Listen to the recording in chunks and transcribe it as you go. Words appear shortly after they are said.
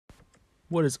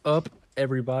What is up,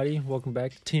 everybody? Welcome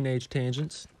back to Teenage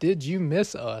Tangents. Did you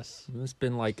miss us? It's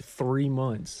been like 3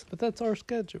 months. But that's our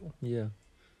schedule. Yeah.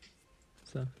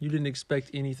 So you didn't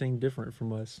expect anything different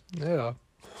from us. Yeah.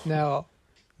 Now,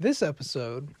 this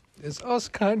episode is us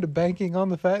kind of banking on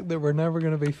the fact that we're never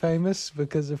going to be famous,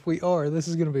 because if we are, this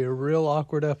is going to be a real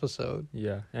awkward episode.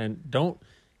 Yeah. And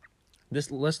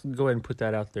let's go ahead and put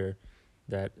that out there,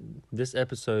 that this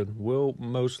episode will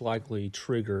most likely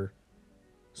trigger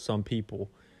some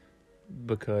people,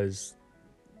 because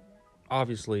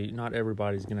obviously not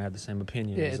everybody's going to have the same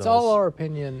opinion Yeah, as it's us. all our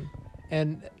opinion,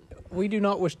 and we do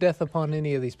not wish death upon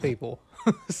any of these people.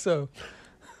 So,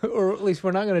 or at least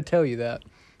we're not going to tell you that.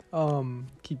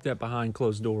 Keep that behind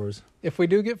closed doors. If we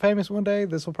do get famous one day,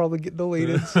 this will probably get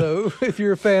deleted. So if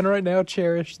you're a fan right now,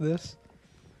 cherish this.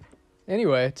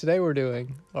 Anyway, today we're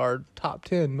doing our top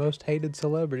 10 most hated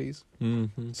celebrities.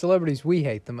 Mm-hmm. Celebrities we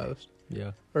hate the most.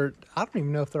 Yeah. Or I don't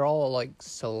even know if they're all like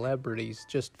celebrities,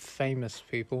 just famous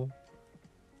people.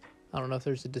 I don't know if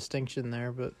there's a distinction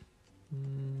there, but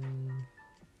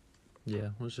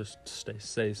Yeah, let's just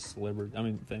say celebrity. I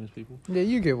mean, famous people. yeah,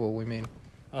 you get what we mean.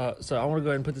 So I want to go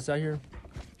ahead and put this out here.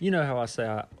 You know how I say,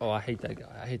 I hate that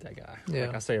guy. I hate that guy. Yeah.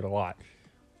 Like, I say it a lot.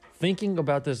 Thinking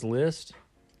about this list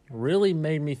really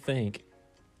made me think,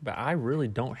 but I really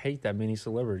don't hate that many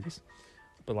celebrities.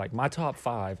 But like my top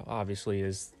 5, obviously,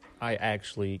 is I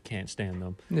actually can't stand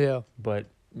them. Yeah. But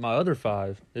my other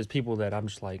 5 is people that I'm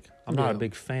just like, I'm not Yeah. a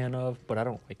big fan of, but I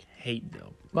don't like hate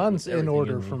them. Mine's With in everything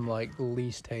order me. from like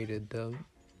least hated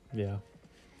Yeah.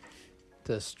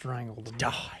 to strangled.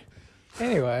 Die.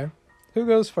 Anyway, who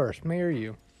goes first, me or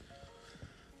you?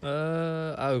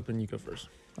 I open, you go first.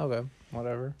 Okay,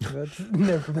 whatever. That's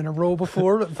never been a rule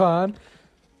before, but fine.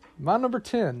 My number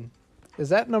 10. Is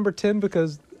that number 10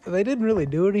 because they didn't really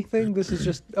do anything? This is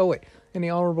just... Oh, wait. Any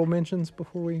honorable mentions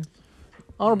before we...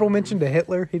 Honorable mention to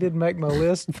Hitler. He didn't make my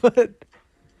list, but...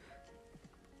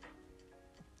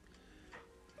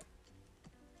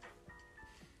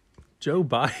 Joe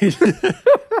Biden.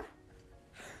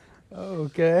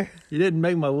 Okay. You didn't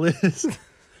make my list.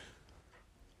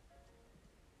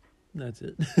 That's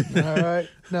it. All right.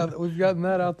 Now that we've gotten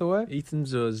that out the way.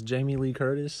 Ethan's was Jamie Lee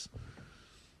Curtis.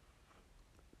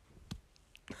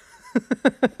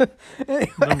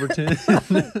 Number 10.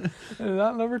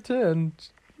 Not number 10.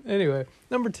 Anyway,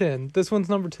 number 10. This one's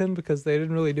number 10 because they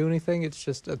didn't really do anything. It's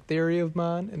just a theory of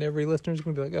mine, and every listener's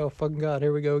going to be like, oh, fucking God,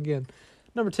 here we go again.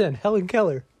 Number 10, Helen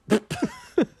Keller.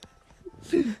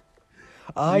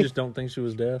 I just don't think she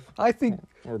was deaf I think,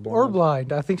 or blind. or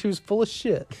blind. I think she was full of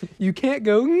shit. You can't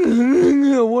go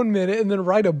 1 minute and then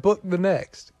write a book the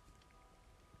next.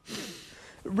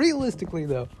 Realistically,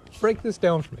 though, break this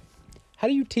down for me. How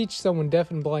do you teach someone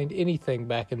deaf and blind anything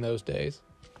back in those days?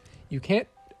 She can't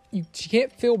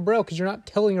feel Braille because you're not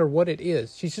telling her what it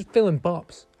is. She's just feeling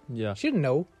bumps. Yeah. She didn't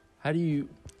know. How do you,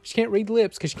 She can't read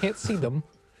lips because she can't see them.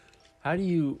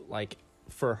 like,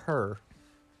 for her,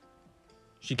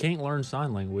 she can't learn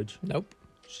sign language. Nope.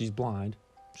 She's blind.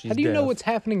 She's How do you know deaf. what's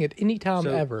happening at any time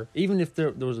So, ever? Even if there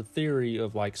was a theory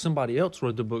of, like, somebody else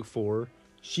wrote the book for her,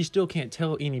 she still can't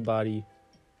tell anybody,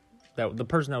 that the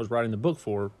person that was writing the book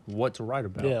for her, what to write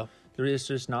about. Yeah. It's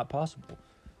just not possible.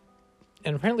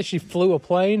 And apparently she flew a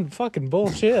plane. Fucking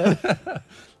bullshit.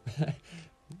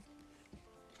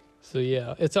 So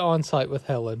yeah, it's on site with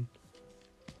Helen.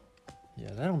 Yeah,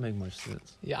 that don't make much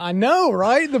sense. Yeah, I know,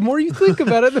 right? The more you think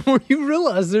about it, the more you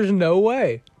realize there's no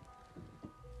way.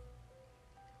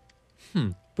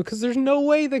 Because there's no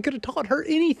way they could have taught her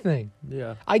anything.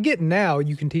 Yeah. I get now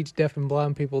you can teach deaf and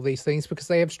blind people these things because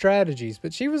they have strategies.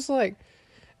 But she was like,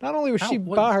 not only was she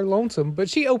by her lonesome, but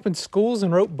she opened schools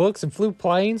and wrote books and flew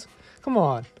planes. Come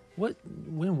on.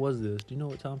 When was this? Do you know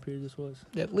what time period this was?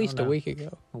 At least a week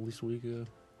ago. At least a week ago.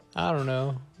 I don't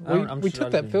know. I'm We sure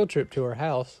took that field trip to her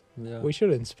house. Yeah. We should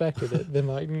have inspected it. Been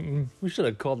like, We should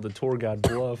have called the tour guide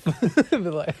bluff.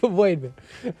 been like, wait a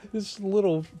minute. This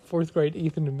little 4th grade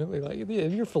Ethan and Millie, like, yeah,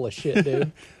 you're full of shit,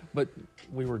 dude. But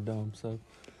we were dumb, so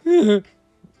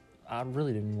I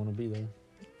really didn't want to be there.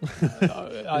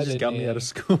 I It just got me out of either.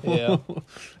 school. Yeah.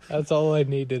 That's all I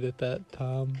needed at that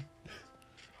time.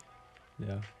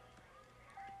 Yeah.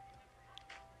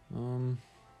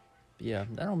 Yeah,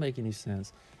 that don't make any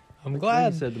sense. I'm Like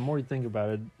glad. you said, the more you think about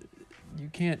it, you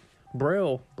can't.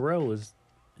 Braille is,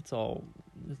 it's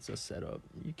a setup.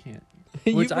 You can't.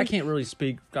 Which I can't really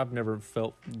speak. I've never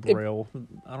felt Braille.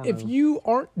 I don't know. If you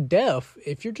aren't deaf,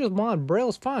 if you're just blind,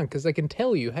 Braille's fine because they can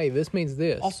tell you, hey, this means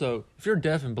this. Also, if you're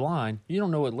deaf and blind, you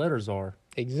don't know what letters are.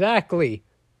 Exactly.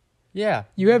 Yeah.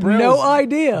 You have Braille no is-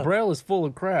 idea. Braille is full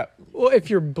of crap. Well, if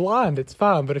you're blind, it's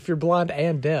fine, but if you're blind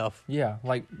and deaf, Yeah,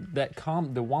 like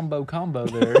the wombo combo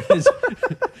there is.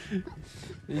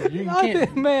 you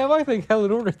can't. I think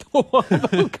Helen ordered the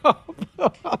Wombo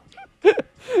combo.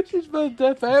 She's both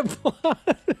deaf and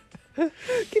blind. Can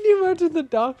you imagine the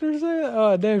doctor saying,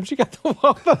 "Oh, damn, she got the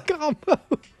Wombo combo."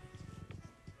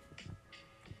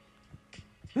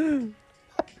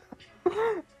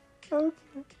 Okay.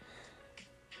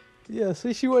 Yeah,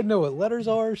 see, she wouldn't know what letters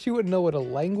are. She wouldn't know what a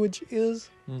language is.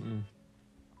 Mm-mm.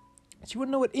 She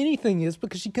wouldn't know what anything is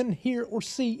because she couldn't hear or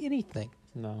see anything.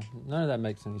 No, none of that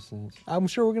makes any sense. I'm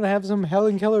sure we're going to have some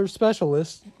Helen Keller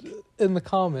specialists in the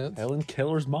comments. Helen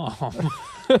Keller's mom.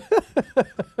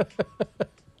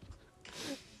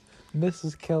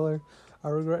 Mrs. Keller, I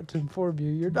regret to inform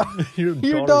you, your daughter, Your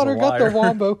your daughter's daughter a got the liar.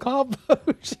 Wombo combo.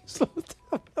 She's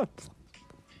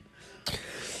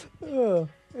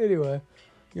anyway,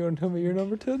 you want to tell me your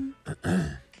number 10?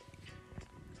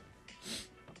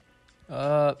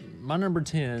 My number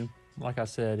 10, like I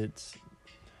said,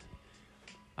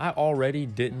 I already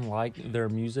didn't like their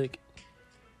music.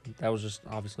 That was just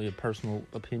obviously a personal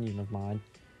opinion of mine.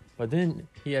 But then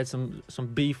he had some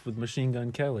beef with Machine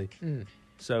Gun Kelly.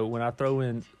 So when I throw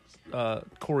in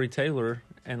Corey Taylor,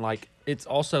 and like it's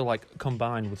also like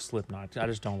combined with Slipknot. I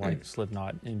just don't like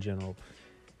Slipknot in general.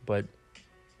 But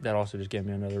that also just gave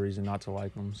me another reason not to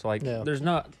like them. So like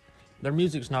their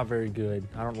music's not very good.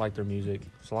 I don't like their music.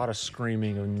 It's a lot of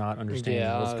screaming and not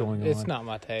understanding what's going on. It's not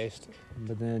my taste.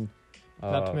 But then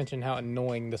Not to mention how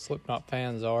annoying the Slipknot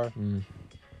fans are.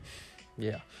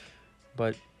 Yeah.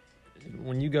 But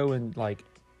when you go in like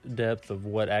depth of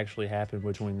what actually happened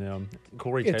between them,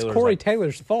 It's Corey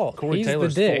Taylor's fault. Corey He's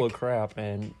Taylor's the dick. full of crap,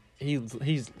 and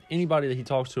he's anybody that he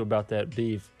talks to about that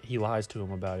beef, he lies to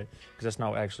him about it because that's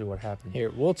not actually what happened.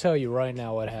 Here, we'll tell you right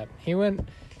now what happened.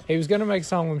 He was going to make a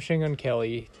song with Machine Gun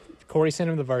Kelly. Corey sent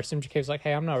him the verse. MGK was like,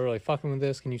 hey, I'm not really fucking with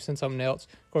this. Can you send something else?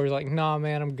 Corey's like, nah,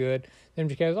 man, I'm good. Then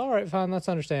MGK was, all right, fine, that's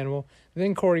understandable.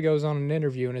 Then Corey goes on an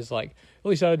interview and is like, at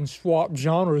least I didn't swap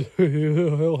genres.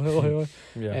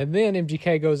 Yeah. And then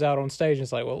MGK goes out on stage and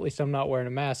is like, well, at least I'm not wearing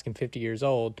a mask and 50 years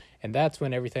old. And that's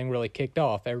when everything really kicked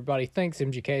off. Everybody thinks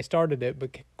MGK started it,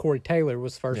 but Corey Taylor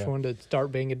was the first one to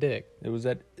start being a dick. It was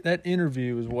that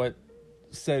interview is what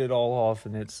set it all off,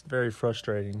 and it's very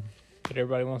frustrating. But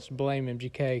everybody wants to blame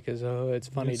MGK because it's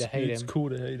funny to hate him. It's cool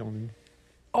to hate on him.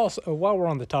 Also, while we're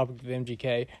on the topic of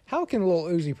MGK, how can Lil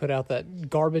Uzi put out that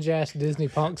garbage-ass Disney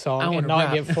punk song and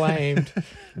not get flamed,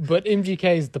 but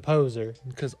MGK's the poser?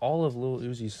 Because all of Lil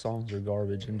Uzi's songs are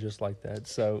garbage and just like that.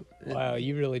 So Wow,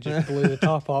 you really just blew the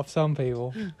top off some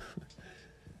people. I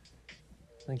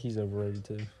think he's overrated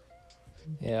too.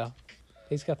 Yeah.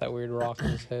 He's got that weird rock in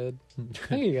his head. I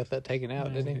think he got that taken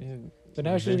out, didn't he? Yeah. But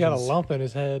now she's got a lump in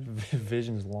his head.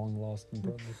 Vision's long lost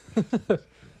brother.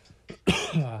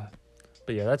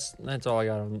 But yeah, that's all I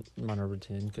got on my number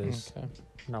 10 because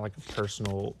not like a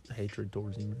personal hatred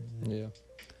towards him. Yeah.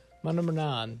 My number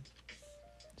 9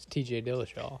 is TJ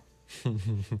Dillashaw.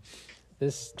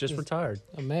 This Retired.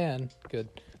 A man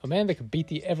that could beat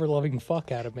the ever-loving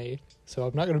fuck out of me, so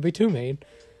I'm not going to be too mean.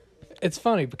 It's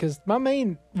funny because my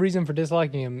main reason for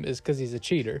disliking him is because he's a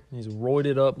cheater. He's a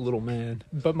roided up little man.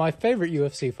 But my favorite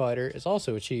UFC fighter is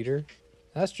also a cheater.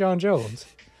 That's John Jones.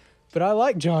 But I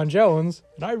like John Jones,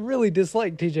 and I really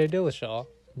dislike TJ Dillashaw.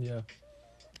 Yeah.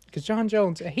 Because John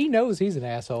Jones, he knows he's an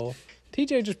asshole.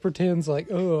 TJ just pretends like,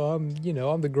 oh, I'm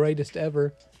the greatest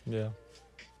ever. Yeah.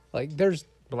 Like, But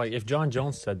like, if John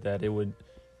Jones said that,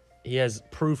 he has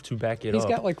proof to back it up. He's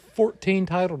got like 14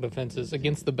 title defenses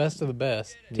against the best of the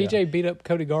best. Yeah. TJ beat up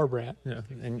Cody Garbrandt. Yeah,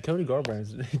 and Cody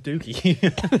Garbrandt's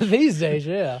dookie. These days,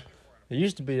 yeah. It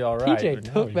used to be all right.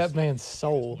 TJ took that man's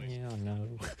soul. Yeah, I know.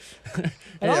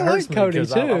 And I like Cody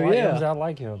too, I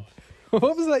like him.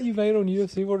 What was that you made on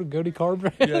UFC 4 to Cody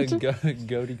Garbrandt? Yeah,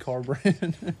 Cody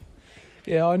Garbrandt.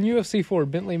 Yeah, on UFC 4,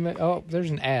 Bentley made... Oh, there's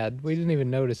an ad. We didn't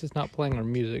even notice. It's not playing our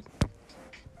music.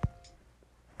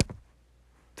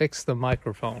 Fix the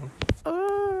microphone.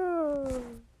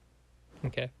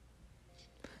 Okay.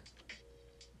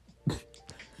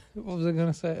 What was I going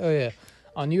to say? Oh, yeah.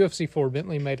 On UFC 4,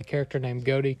 Bentley made a character named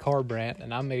Cody Garbrandt,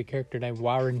 and I made a character named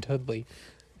Wyron Tudley.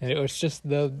 And it was just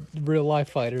the real-life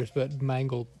fighters, but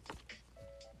mangled.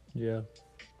 Yeah.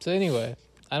 So anyway,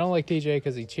 I don't like TJ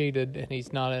because he cheated, and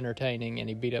he's not entertaining, and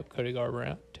he beat up Cody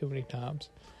Garbrandt too many times.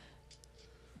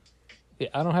 Yeah,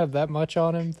 I don't have that much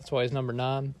on him. That's why he's number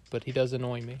 9, but he does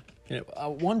annoy me. I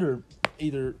wonder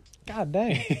God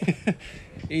dang.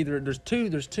 either there's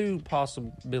two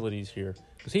possibilities here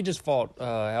because he just fought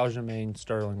Aljamain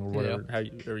Sterling or whatever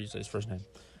however you say his first name,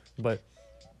 but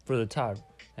for the tie,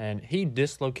 And he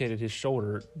dislocated his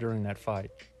shoulder during that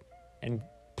fight. And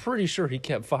pretty sure he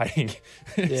kept fighting.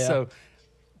 Yeah. So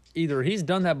either he's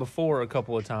done that before a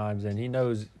couple of times and he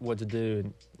knows what to do.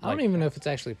 And I don't even know if it's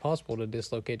actually possible to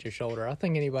dislocate your shoulder. I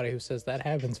think anybody who says that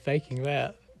happens faking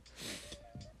that.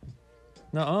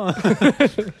 Nuh-uh.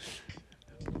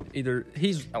 Either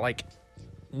he's like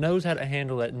knows how to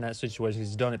handle that in that situation.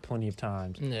 He's done it plenty of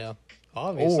times. Yeah.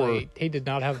 Obviously, he did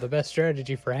not have the best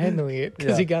strategy for handling it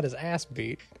because he got his ass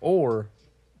beat. Or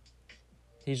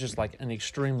he's just like an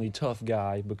extremely tough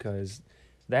guy, because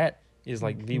that is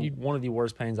like one of the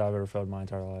worst pains I've ever felt in my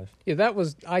entire life.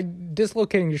 Yeah,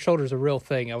 dislocating your shoulder is a real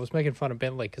thing. I was making fun of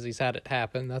Bentley because he's had it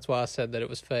happen. That's why I said that it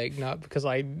was fake, not because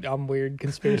I'm weird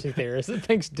conspiracy theorist that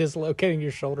thinks dislocating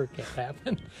your shoulder can't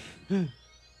happen.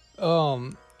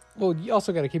 Well, you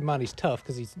also got to keep in mind he's tough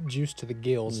because he's juiced to the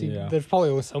gills. There's probably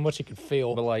only so much he could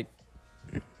feel. But like,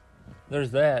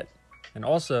 there's that, and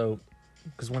also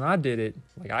because when I did it,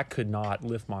 like I could not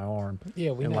lift my arm.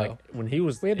 Yeah, we know. Like when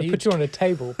we had to put you on a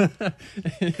table.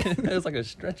 It was like a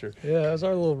stretcher. Yeah, it was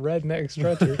our little redneck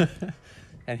stretcher.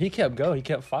 And he kept going. He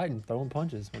kept fighting, throwing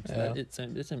punches. Which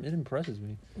it impresses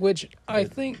me. Which I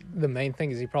think the main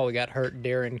thing is he probably got hurt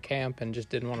during camp and just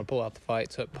didn't want to pull out the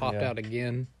fight, so it popped out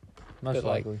again. Most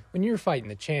likely. When you're fighting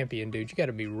the champion, dude, you got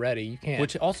to be ready. You can't.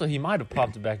 Which also he might have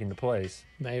popped it back into place.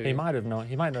 Maybe he might know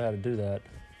how to do that.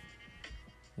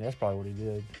 Yeah, that's probably what he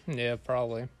did. Yeah,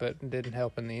 probably, but it didn't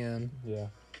help in the end. Yeah.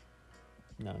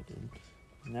 No, it didn't.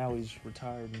 Now he's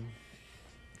retired.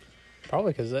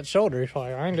 Probably because of that shoulder. He's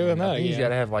like, I ain't doing that again. He's got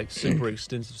to have like super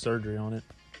extensive surgery on it.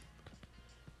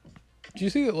 Did you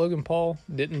see that Logan Paul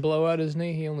didn't blow out his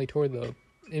knee? He only tore the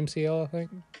MCL, I think.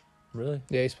 Really?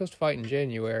 Yeah, he's supposed to fight in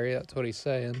January. That's what he's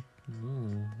saying.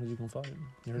 Who's he gonna fight?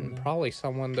 You heard of that? Probably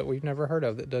someone that we've never heard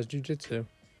of that does jiu-jitsu.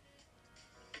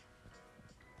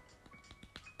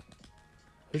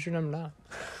 Who's your number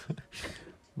 9?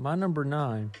 My number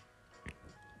 9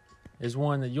 is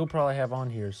one that you'll probably have on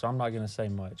here, so I'm not gonna say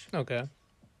much. Okay.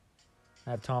 I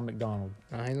have Tom McDonald.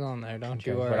 He's on there, don't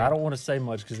you worry. But I don't want to say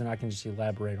much because then I can just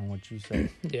elaborate on what you say.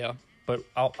 Yeah. But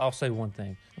I'll say one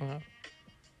thing.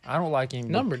 I don't like him.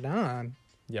 Number 9.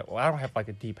 Yeah, well, I don't have like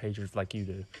a deep hatred like you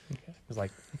do. Okay. It's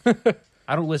like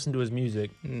I don't listen to his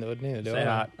music. No, neither do And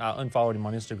I. I unfollowed him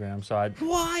on Instagram, so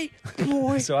Why,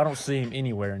 boy? so I don't see him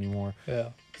anywhere anymore. Yeah.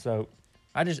 So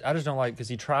I just don't like because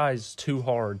he tries too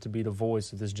hard to be the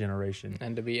voice of this generation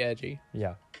And to be edgy.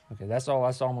 Yeah. Okay, that's all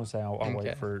I'm gonna say. I'll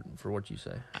wait for what you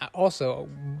say. I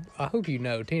hope you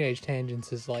know, Teenage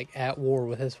Tangents is like at war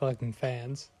with his fucking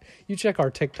fans. You check our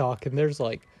TikTok and there's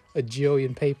like a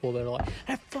jillion people that are like,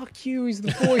 fuck you, he's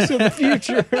the voice of the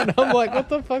future. And I'm like, what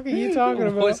the fuck are you talking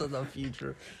about? Voice of the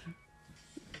future.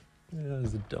 Yeah, that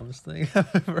was the dumbest thing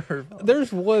I've ever heard about.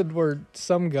 There's one where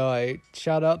some guy,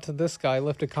 shout out to this guy,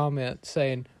 left a comment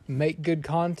saying, make good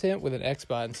content with an X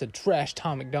by it and said, trash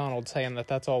Tom McDonald, saying that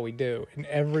that's all we do. And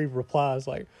every reply is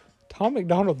like, Tom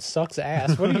McDonald sucks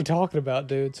ass. What are you talking about,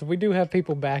 dude? So we do have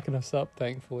people backing us up,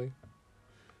 thankfully.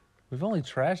 We've only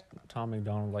trashed Tom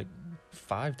McDonald like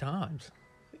 5 times.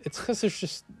 It's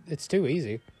because it's too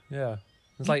easy. Yeah.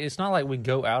 It's not like we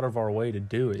go out of our way to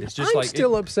do it. It's just I'm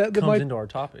still upset that comes into our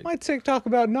topic. My TikTok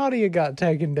about Nadia got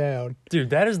taken down. Dude,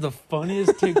 that is the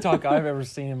funniest TikTok I've ever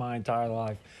seen in my entire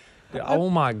life. Dude, oh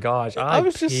my gosh, I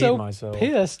was just so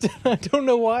pissed. I don't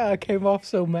know why I came off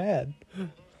so mad.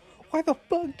 Why the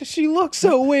fuck does she look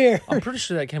so weird? I'm pretty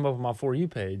sure that came up on my For You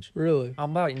page. Really?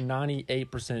 I'm about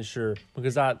 98% sure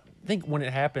because I think when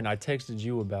it happened, I texted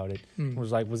you about it. I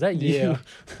was like, was that you?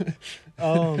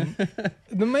 Yeah.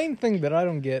 The main thing that I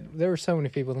don't get, there were so many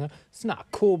people that, it's not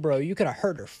cool, bro. You could have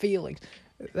hurt her feelings.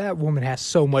 That woman has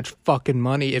so much fucking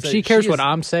money. If she cares what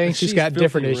I'm saying, she's got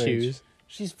different issues.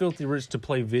 She's filthy rich to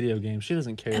play video games. She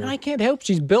doesn't care. And I can't help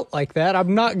she's built like that.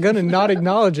 I'm not going to not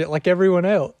acknowledge it like everyone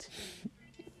else.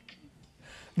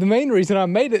 The main reason I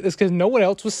made it is because no one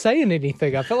else was saying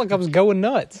anything. I felt like I was going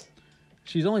nuts.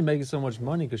 She's only making so much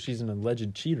money because she's an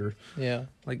alleged cheater. Yeah.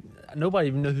 Like, nobody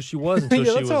even knew who she was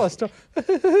until that's how I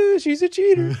started. She's a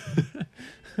cheater.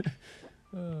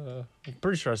 I'm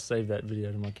pretty sure I saved that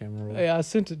video to my camera roll. Yeah, I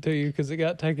sent it to you because it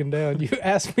got taken down. You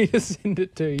asked me to send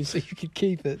it to you so you could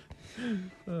keep it.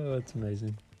 Oh, that's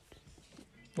amazing.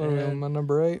 What are we on, my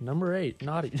number 8? Number 8,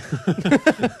 naughty.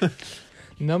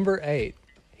 Number 8.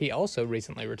 He also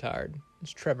recently retired. It's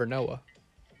Trevor Noah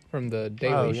from the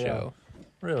Daily Show.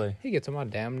 Really? He gets on my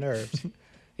damn nerves.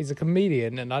 He's a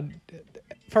comedian, and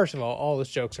first of all his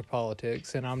jokes are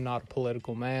politics, and I'm not a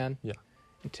political man. Yeah.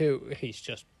 And 2, he's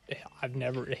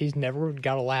never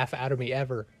got a laugh out of me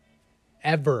ever.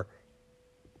 Ever.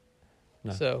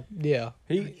 No. So, yeah.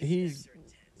 He's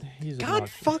he's God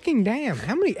obnoxious. fucking damn!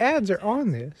 How many ads are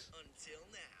on this?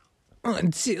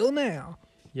 Until now.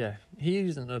 Yeah,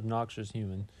 he's an obnoxious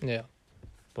human, Yeah.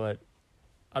 but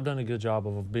I've done a good job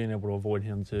of being able to avoid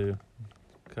him too,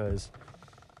 because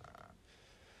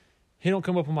he don't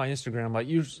come up on my Instagram like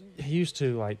he used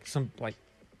to, like some like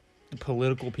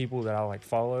political people that I like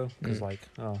follow, because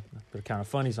they're kind of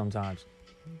funny sometimes.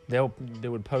 They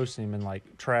would post him and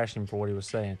like trash him for what he was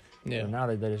saying. Yeah. But now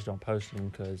they just don't post him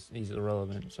because he's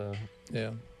irrelevant. So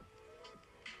Yeah.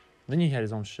 then he had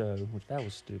his own show, which that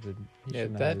was stupid. He Yeah,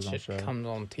 shouldn't have had that his own shit show. comes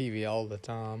on TV all the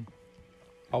time.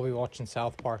 I'll be watching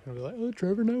South Park and I'll be like, "Oh,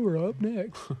 Trevor Noah up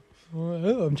next."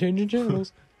 Oh, I'm changing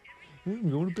channels. I'm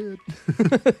going to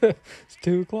bed. It's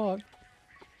 2:00.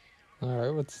 All right,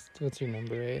 what's your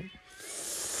number 8?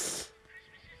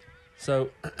 So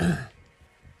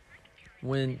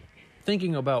when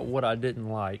thinking about what I didn't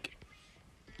like,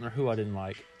 or who I didn't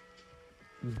like,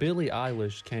 Billie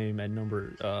Eilish came at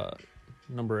number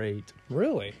 8.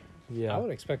 Really? Yeah. I would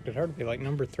have expected her to be like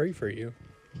number 3 for you.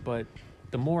 But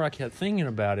the more I kept thinking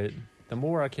about it, the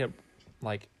more I kept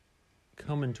like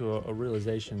coming to a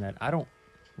realization that I don't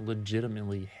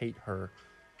legitimately hate her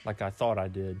like I thought I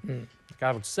did. Like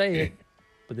I would say it,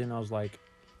 but then I was like,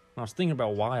 when I was thinking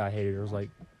about why I hated her, I was like,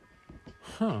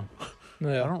 I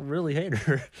Yeah. don't really hate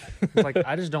her. It's like,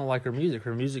 I just don't like her music.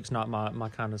 Her music's not my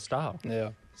kind of style.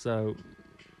 Yeah. So,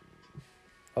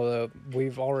 Although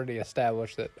we've already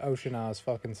established that Ocean Eyes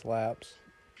fucking slaps.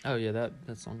 oh yeah, that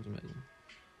song's amazing.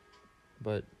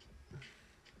 But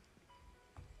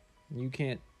you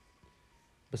can't,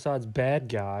 besides Bad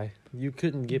Guy, you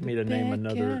couldn't get me to name Bad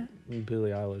another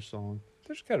Billie Eilish song.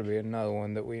 There's got to be another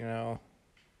one that we know.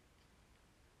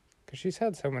 Because she's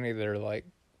had so many that are like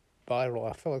viral.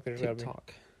 I feel like there's got to be.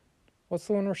 TikTok. What's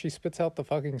the one where she spits out the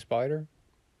fucking spider?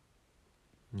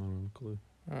 No clue.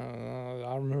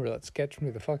 I remember that sketched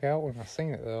me the fuck out when I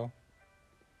seen it though.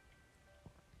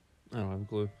 I don't have a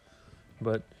clue.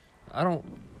 But I don't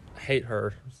hate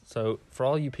her. So for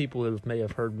all you people who may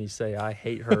have heard me say I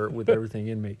hate her with everything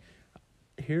in me,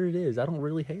 here it is. I don't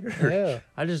really hate her. Yeah.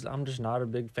 I'm just not a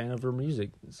big fan of her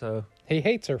music. So He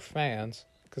hates her fans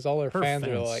because all her fans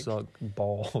are like, suck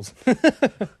balls.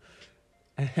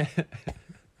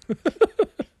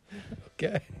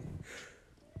 okay.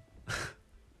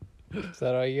 Is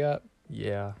that all you got?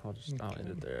 Yeah, I'll end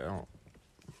it there. I don't.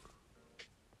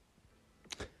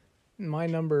 My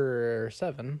number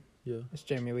 7 Yeah. is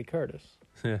Jamie Lee Curtis.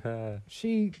 Jamie.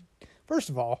 She, first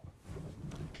of all,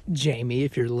 Jamie,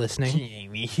 if you're listening,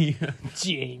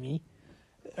 Jamie,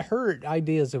 her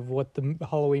ideas of what the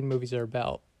Halloween movies are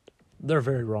about. They're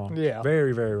very wrong. Yeah.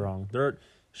 Very, very wrong.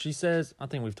 She says, I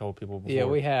think we've told people before. Yeah,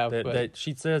 we have, That, but- that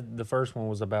she said the first one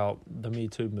was about the Me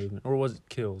Too movement. Or was it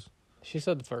Kills? She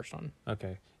said the first one.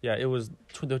 Okay. Yeah, it was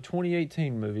the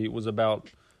 2018 movie was about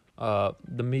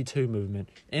the Me Too movement.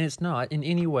 And it's not in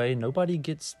any way. Nobody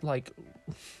gets like,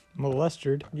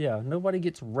 Molested. yeah, nobody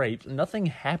gets raped. Nothing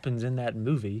happens in that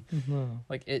movie.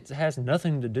 Like, it has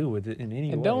nothing to do with it in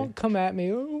any And way. don't come at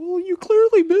me, "Oh, well, you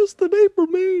clearly missed the deeper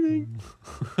meaning."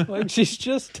 Like, she's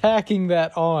just tacking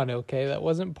that on, okay? That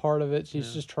wasn't part of it.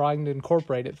 She's just trying to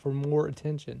incorporate it for more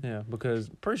attention. Yeah, because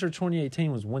pretty sure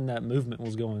 2018 was when that movement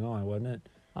was going on, wasn't it?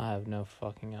 I have no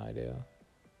fucking idea.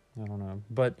 I don't know.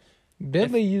 But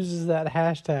Bentley uses that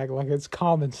hashtag like it's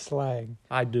common slang.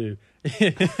 I do.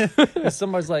 If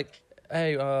somebody's like,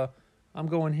 hey, I'm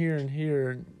going here and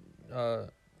here. And,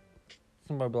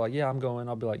 somebody will be like, yeah, I'm going.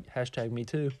 I'll be like, hashtag me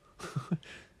too.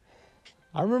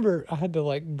 I remember I had to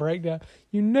like break down.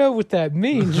 You know what that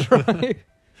means, right?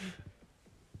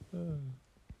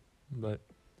 But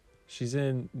she's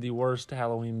in the worst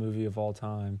Halloween movie of all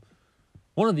time.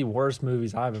 One of the worst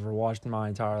movies I've ever watched in my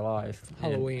entire life.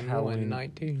 Halloween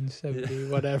 1970,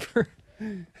 whatever.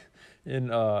 In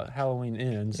Halloween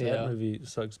Ends. Yeah. That movie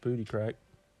sucks booty crack.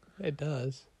 It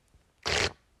does.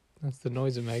 That's the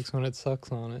noise it makes when it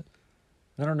sucks on it.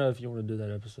 I don't know if you want to do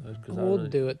that episode. We'll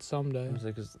do it someday.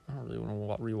 Because I don't really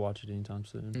want to rewatch it anytime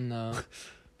soon. No.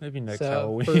 Maybe next So,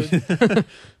 Halloween.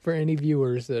 For any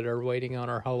viewers that are waiting on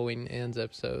our Halloween Ends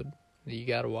episode, you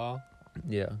got a while.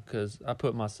 Yeah, because I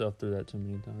put myself through that too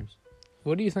many times.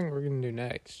 What do you think we're going to do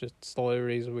next? Just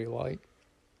celebrities we like?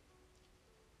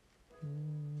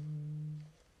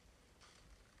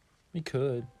 We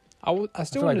could. I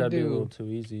still feel like want to that'd be a little do...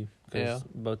 too easy. Yeah. Because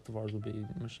both of ours would be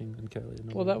Machine Gun Kelly.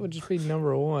 and Well, that would just be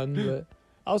number 1, but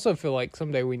I also feel like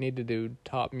someday we need to do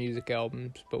top music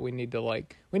albums, but we need to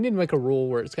make a rule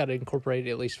where it's got to incorporate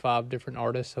at least 5 different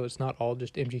artists, so it's not all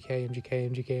just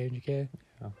MGK.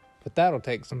 Yeah. But that'll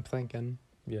take some thinking.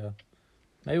 Yeah.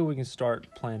 Maybe we can start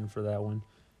planning for that one.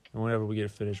 And whenever we get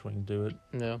it finished, we can do it.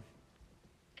 No.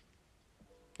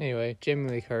 Anyway, Jamie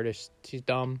Lee Curtis, she's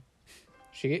dumb.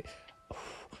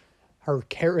 Her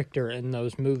character in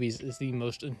those movies is the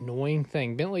most annoying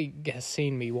thing. Bentley has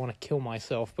seen me want to kill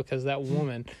myself because that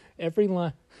woman, every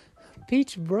line,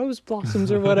 peach rose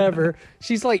blossoms or whatever,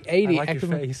 she's like 80. I like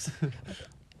your face.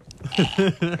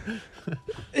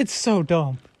 It's so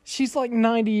dumb. She's like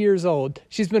 90 years old.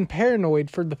 She's been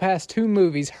paranoid for the past 2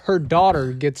 movies. Her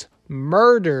daughter gets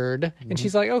murdered, and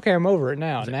she's like, okay, I'm over it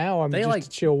now. Now I'm just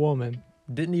a chill woman.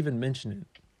 Didn't even mention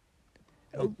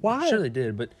it. Why? Sure they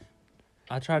did, but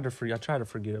I tried to forget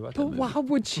about that But movie. why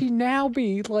would she now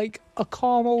be like a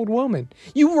calm old woman?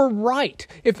 You were right.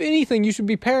 If anything, you should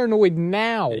be paranoid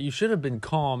now. Yeah, you should have been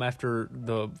calm after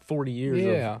the 40 years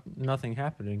of nothing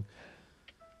happening.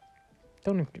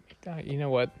 Don't even, you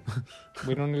know what?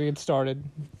 We don't need to get started.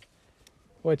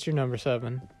 What's your number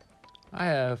 7? I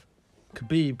have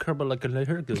Khabib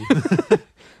Nurmagomedov.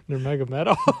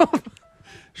 Nurmagomedov.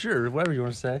 Sure, whatever you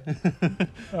want to say.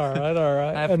 All right.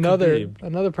 I have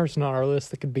Another person on our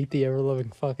list that could beat the ever loving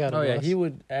fuck out of us. Oh yeah, he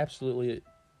would absolutely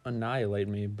annihilate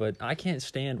me. But I can't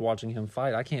stand watching him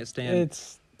fight. I can't stand.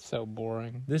 It's so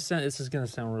boring. This is going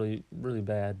to sound really, really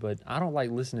bad, but I don't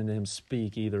like listening to him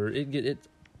speak either. It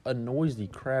annoys the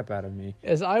crap out of me.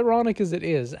 As ironic as it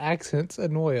is, accents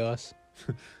annoy us.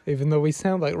 Even though we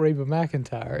sound like Reba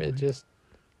McEntire, it just...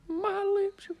 My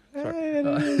lips.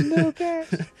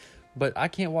 But I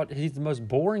can't watch... He's the most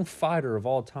boring fighter of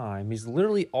all time. He's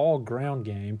literally all ground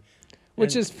game.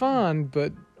 Which is fun,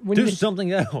 but... do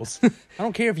something else. I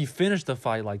don't care if you finish the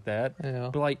fight like that. Yeah.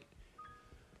 But, like,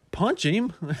 punch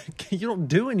him. You don't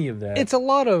do any of that. It's a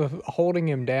lot of holding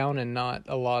him down and not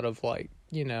a lot of, like,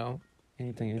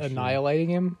 anything annihilating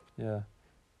him. Yeah.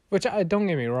 Which, don't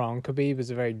get me wrong, Khabib is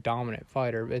a very dominant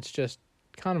fighter. But it's just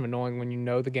kind of annoying when you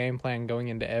know the game plan going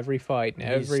into every fight, and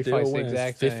every fight's the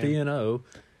exact same. 50-0.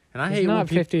 And I he's hate not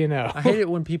 50-0. I hate it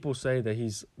when people say that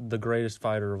he's the greatest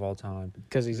fighter of all time.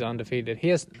 Because he's undefeated. He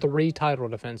has 3 title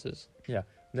defenses. Yeah.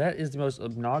 That is the most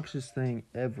obnoxious thing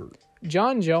ever.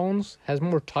 John Jones has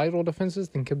more title defenses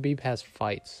than Khabib has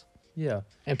fights. Yeah.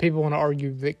 And people want to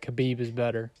argue that Khabib is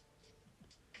better.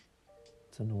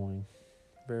 It's annoying.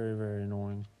 Very, very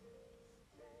annoying.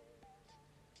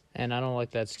 And I don't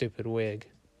like that stupid wig.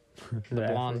 The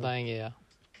blonde thing, yeah.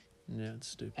 Yeah, it's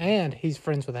stupid. And he's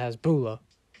friends with Hasbulla.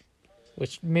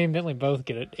 Which me and Bentley both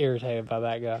get irritated by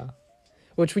that guy.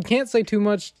 Which we can't say too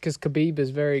much because Khabib is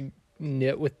very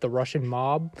knit with the Russian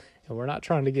mob. And we're not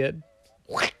trying to get...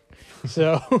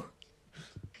 So...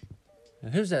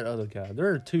 And who's that other guy? There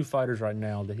are 2 fighters right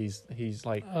now that he's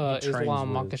like...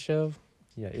 Islam with. Makhachev.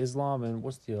 Yeah, Islam, and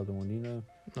what's the other one? Do you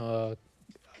know?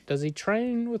 Does he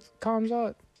train with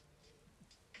Khamzat?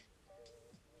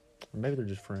 Or maybe they're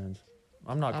just friends.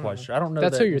 I'm not quite sure. I don't know.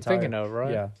 That's who you're thinking of,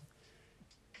 right? Yeah.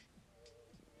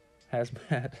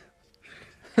 Hazmat.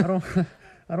 I don't.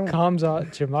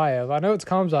 Khamzat Chimaev. I know it's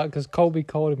Khamzat because Colby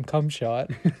called him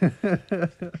Cumshot.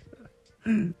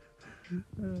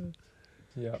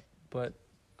 Yeah, but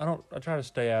I try to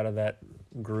stay out of that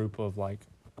group of like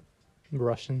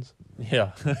Russians.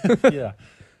 Yeah, yeah.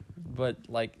 But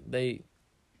like that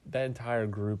entire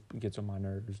group gets on my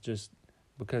nerves just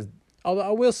because. Although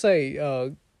I will say,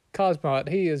 Cosmot,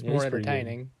 he is more he's pretty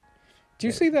entertaining. Do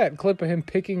you see that clip of him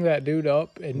picking that dude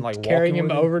up and like carrying walking him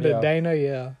with over to Yeah. Dana?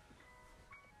 Yeah.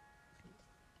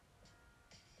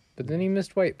 But then he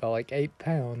missed weight by like 8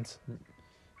 pounds.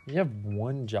 You have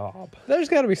one job. There's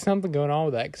got to be something going on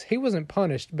with that because he wasn't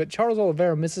punished, but Charles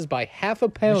Oliveira misses by half a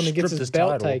pound and gets stripped his his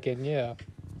belt title. taken. Yeah.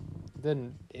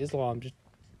 Then Islam just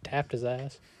tapped his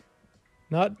ass.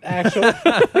 Not actually.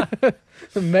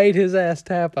 Made his ass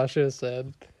tap, I should have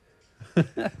said.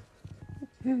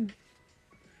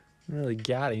 Really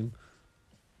got him.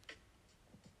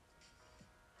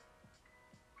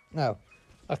 No.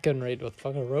 I couldn't read what the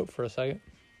fuck I wrote for a second.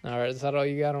 All right, is that all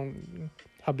you got on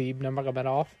Khabib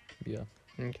Nurmagomedov? Yeah.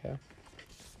 Okay.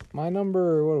 My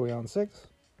number, what are we on, 6?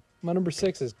 My number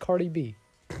 6 is Cardi B.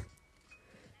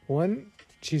 1,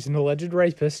 she's an alleged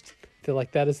rapist. Feel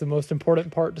like that is the most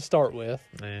important part to start with.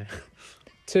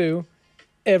 2,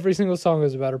 every single song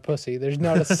is about her pussy. There's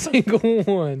not a single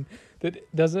one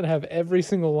that doesn't have every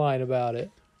single line about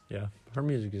it. Yeah. Her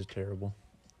music is terrible.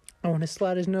 I want to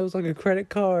slide his nose like a credit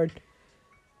card.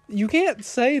 You can't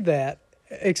say that.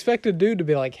 Expect a dude to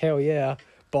be like, hell yeah,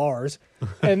 bars.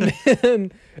 And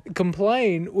then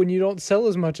complain when you don't sell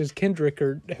as much as Kendrick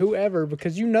or whoever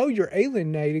because you know you're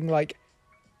alienating like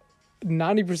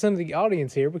 90% of the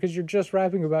audience here because you're just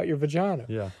rapping about your vagina.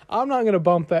 Yeah. I'm not going to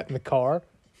bump that in the car.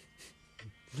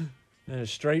 And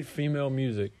it's straight female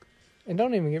music. And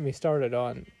don't even get me started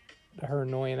on her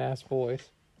annoying ass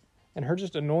voice. And her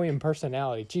just annoying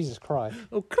personality. Jesus Christ.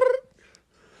 Oh,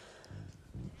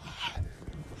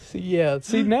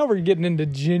 See, now we're getting into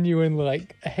genuine,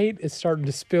 like, hate is starting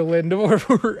to spill into where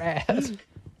we're at.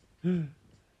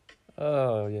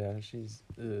 oh yeah, she's.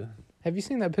 Have you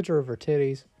seen that picture of her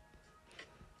titties?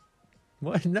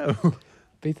 What? No.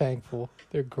 Be thankful.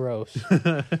 They're gross.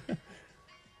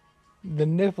 The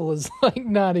nipple is like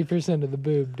 90% of the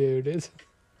boob, dude.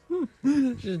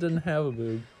 She just doesn't have a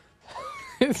boob.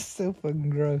 It's so fucking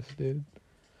gross, dude.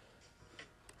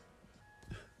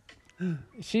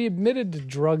 She admitted to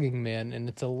drugging men, and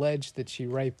it's alleged that she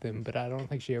raped them, but I don't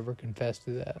think she ever confessed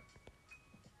to that.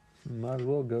 Might as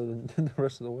well go the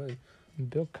rest of the way.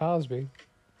 Bill Cosby.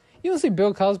 You don't see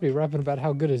Bill Cosby rapping about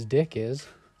how good his dick is.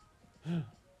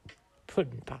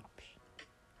 Puddin' pops.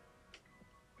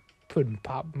 Puddin'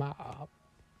 pop my op.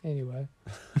 Anyway,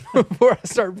 before I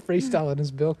start freestyling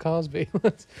as Bill Cosby,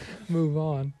 let's move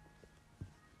on.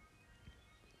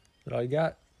 That all you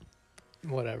got?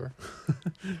 Whatever.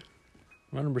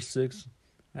 My number 6,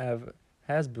 I have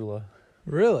Hasbullah.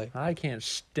 Really? I can't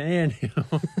stand him.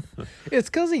 It's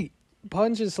because he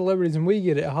punches celebrities and we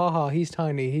get it. Haha, he's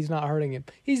tiny. He's not hurting him.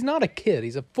 He's not a kid.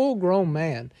 He's a full-grown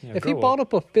man. Yeah, if he grow balled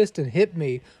up a fist and hit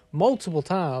me multiple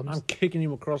times... I'm kicking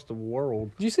him across the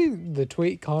world. Did you see the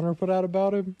tweet Connor put out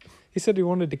about him? He said he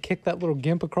wanted to kick that little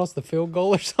gimp across the field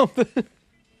goal or something.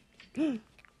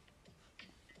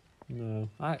 No.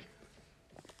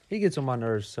 He gets on my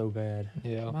nerves so bad.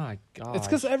 Yeah. My God. It's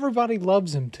because everybody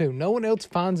loves him, too. No one else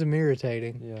finds him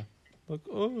irritating. Yeah. Like,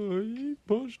 oh, he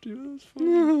punched him. That's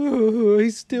funny.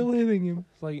 He's still hitting him.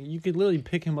 Like, you could literally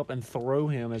pick him up and throw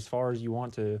him as far as you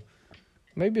want to.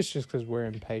 Maybe it's just because we're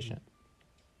impatient.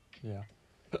 Yeah.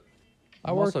 I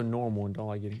I'm work- also normal and don't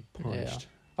like getting punched.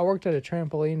 I worked at a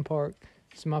trampoline park,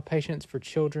 so my patience for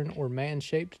children or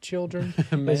man-shaped children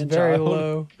is very Man-child.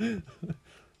 low.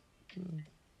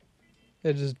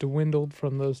 It just dwindled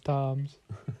from those times.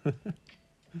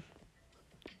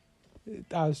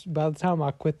 By the time I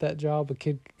quit that job, a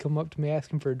kid could come up to me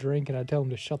asking for a drink, and I'd tell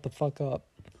him to shut the fuck up.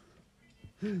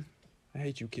 I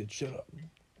hate you, kid. Shut up.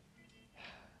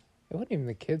 It wasn't even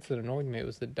the kids that annoyed me. It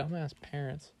was the dumbass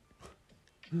parents.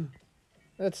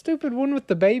 That stupid one with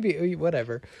the baby.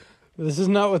 Whatever. This is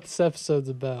not what this episode's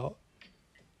about.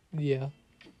 Yeah.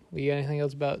 You got anything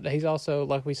else about... He's also,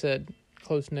 like we said,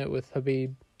 close-knit with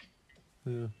Habib.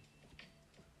 Yeah.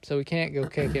 So we can't go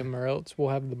kick him or else we'll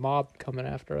have the mob coming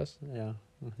after us. Yeah.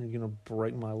 He's going to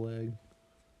break my leg.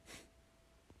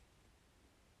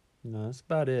 No, that's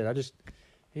about it.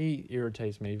 He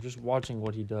irritates me. Just watching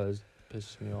what he does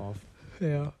pisses me off.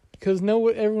 Yeah. Because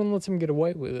everyone lets him get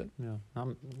away with it. Yeah.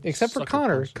 Except for sucker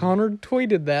Connor. punching. Connor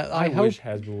tweeted that. I hope wish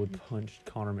Hasbro would punch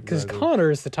Connor McGregor. Because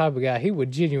Connor is the type of guy, he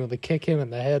would genuinely kick him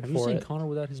in the head Have you for seen it. Connor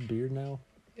without his beard now?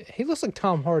 He looks like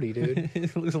Tom Hardy, dude.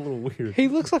 It looks a little weird. He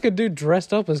looks like a dude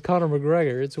dressed up as Conor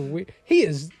McGregor. It's weird. He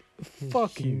is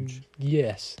fucking huge.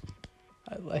 Yes.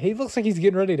 He looks like he's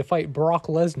getting ready to fight Brock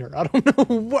Lesnar. I don't know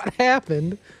what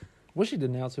happened. Wish he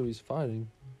didn't announce who he's fighting.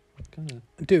 Kinda.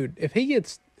 Dude, if he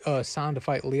gets signed to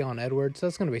fight Leon Edwards,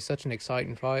 that's going to be such an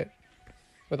exciting fight.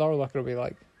 With our luck, it'll be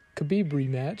like Khabib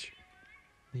rematch.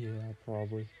 Yeah,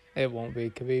 probably. It won't be.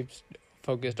 Khabib's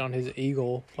focused on his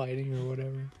eagle fighting or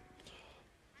whatever.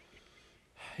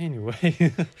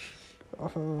 Anyway. I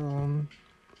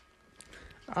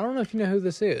don't know if you know who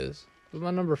this is, but my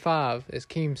number 5 is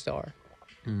Keemstar.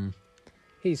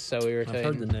 He's so irritating. I've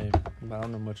heard the name, but I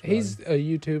don't know much about He's him. a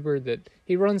YouTuber that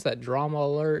he runs that drama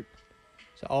alert.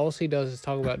 So all he does is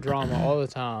talk about drama all the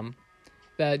time.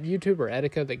 That YouTuber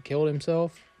Etika that killed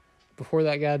himself, before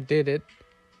that guy did it,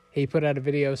 he put out a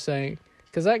video saying,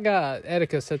 because that guy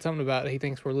Etika said something about he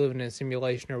thinks we're living in a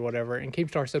simulation or whatever, and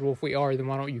Keemstar said, well, if we are, then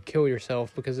why don't you kill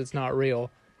yourself because it's not real?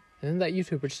 And then that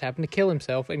YouTuber just happened to kill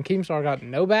himself, and Keemstar got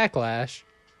no backlash.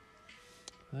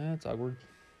 That's awkward.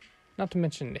 Not to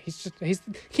mention,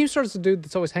 Keemstar's the dude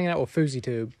that's always hanging out with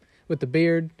FouseyTube with the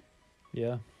beard.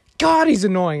 Yeah. God, he's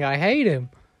annoying. I hate him.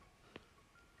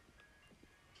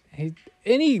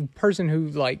 Any person who,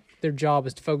 like, their job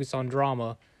is to focus on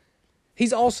drama,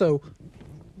 he's also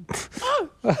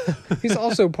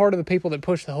part of the people that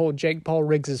push the whole Jake Paul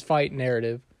Riggs' fight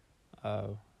narrative.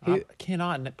 Oh. I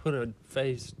cannot put a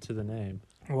face to the name.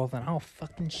 Well, then I'll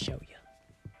fucking show you.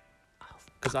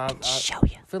 Because I Show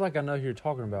you. feel like I know who you're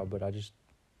talking about, but I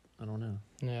don't know.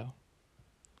 Yeah.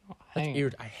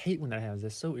 That's I hate when that happens.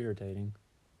 That's so irritating.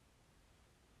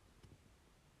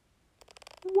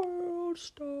 World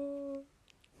Star.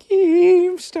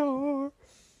 Keemstar.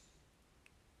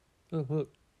 Oh,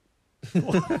 look.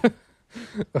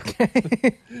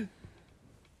 Okay.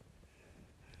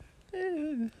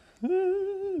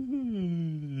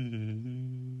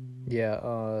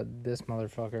 Yeah, this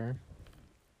motherfucker.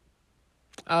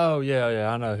 Oh yeah,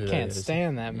 I know who Can't that is.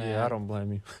 stand that man. Yeah, I don't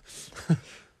blame you.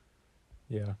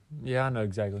 yeah, I know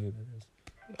exactly who that is.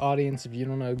 Audience, if you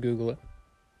don't know, Google it.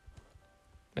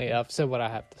 Yeah, I've said what I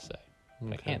have to say.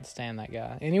 Okay. I can't stand that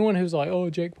guy. Anyone who's like, "Oh,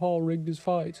 Jake Paul rigged his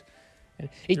fights," and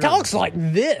he Yeah. talks like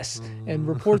this and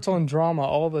reports on drama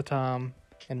all the time.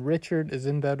 And Richard is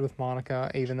in bed with Monica,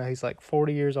 even though he's like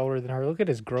 40 years older than her. Look at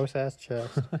his gross ass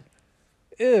chest.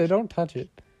 Ew, don't touch it.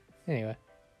 Anyway,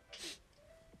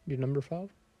 your number 5,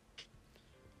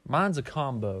 Mine's a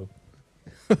combo.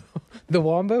 the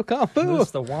Wombo combo. This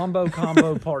is the Wombo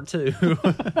combo part 2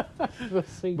 The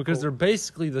sequel. because they're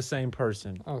basically the same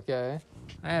person. Okay.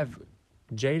 I have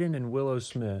Jaden and Willow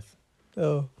Smith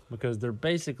Oh. because they're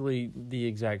basically the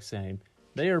exact same.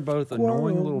 They are both Whoa.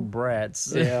 annoying little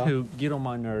brats Yeah. who get on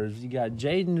my nerves. You got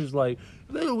Jaden who's like,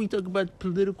 "Well, we talk about the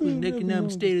political and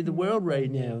economic state of the world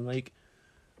right now." Like,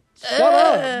 Shut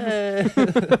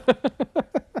up!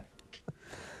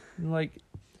 Like,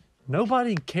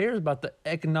 nobody cares about the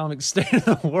economic state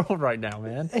of the world right now,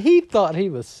 man. He thought he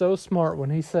was so smart when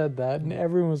he said that, and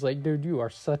everyone was like, "Dude, you are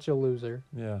such a loser."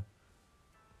 Yeah.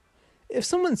 If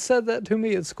someone said that to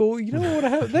me at school, you know what would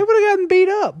have happened? They would have gotten beat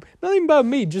up. Not even by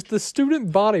me, just the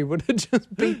student body would have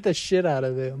just beat the shit out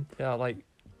of them. Yeah, like,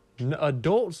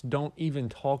 adults don't even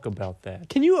talk about that.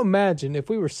 Can you imagine if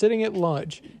we were sitting at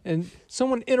lunch and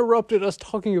someone interrupted us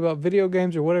talking about video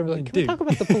games or whatever? Like, can we Dude. talk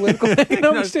about the political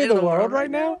economic state of the world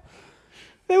right now?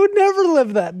 They would never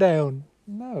live that down.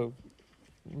 No.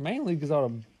 Mainly because I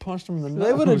would have punched them in the nose.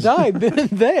 They would have died then and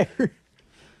there.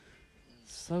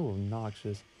 So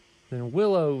obnoxious. Then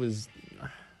Willow is,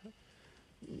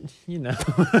 you know,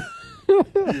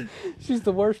 She's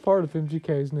the worst part of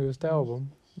MGK's newest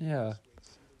album. yeah.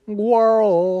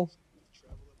 Whirl.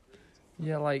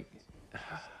 Yeah, like,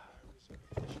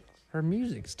 her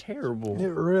music's terrible. It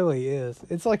really is.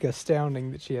 It's like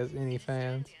astounding that she has any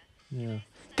fans. Yeah.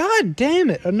 God damn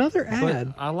it! Another But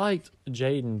ad. I liked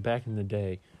Jaden back in the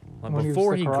day. Like, When he was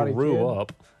before the he Karate grew Kid?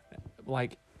 up.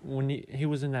 Like, when he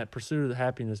was in that Pursuit of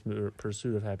Happiness movie.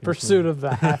 Pursuit of Happiness Pursuit movie. of the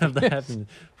Of the Happiness. happiness.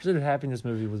 Pursuit of Happiness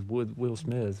movie was with Will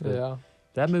Smith. But Yeah.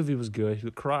 that movie was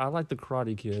good. I like the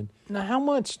Karate Kid. Now, how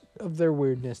much of their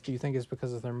weirdness do you think is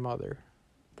because of their mother?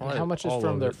 And Probably how much is all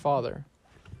from of their it. father?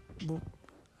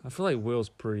 I feel like Will's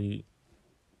pretty.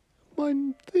 My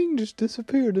thing just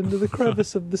disappeared into the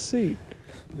crevice of the seat.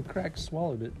 The crack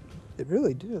swallowed it. It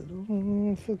really did. I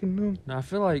don't fucking know. Now, I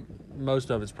feel like most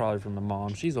of it's probably from the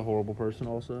mom. She's a horrible person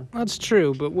also. That's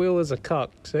true, but Will is a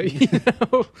cuck, so you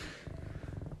know.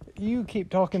 You keep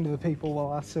talking to the people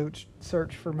while I search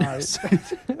for my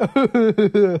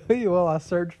while I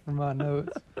search for my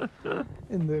notes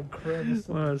in the crevice.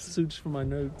 Well, suits for my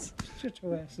notes. Shut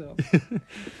your ass up.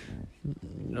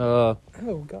 Uh,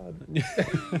 Oh God.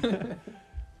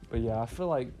 but yeah, I feel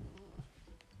like.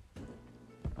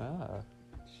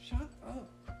 Shut up.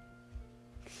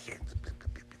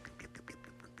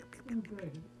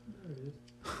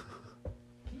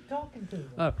 Keep talking to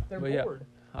them. They're but yeah, bored.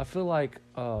 I feel like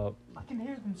I can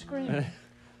hear them screaming.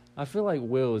 I feel like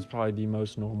Will is probably the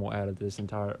most normal out of this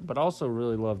entire, but I also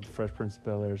really loved Fresh Prince of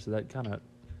Bel Air, so that kind of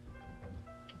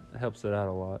helps it out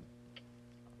a lot.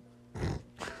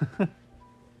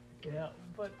 Yeah,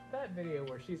 but that video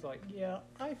where she's like, "Yeah,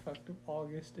 I fucked up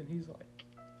August," and he's like,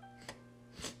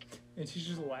 and she's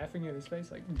just laughing in his face,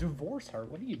 like, "Divorce her?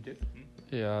 What are you doing?"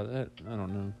 Yeah, that I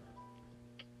don't know.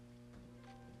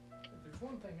 If there's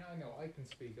one thing I know I can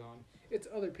speak on, it's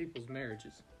other people's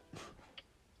marriages.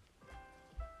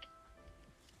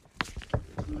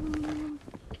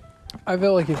 I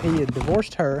feel like if he had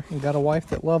divorced her and got a wife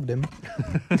that loved him,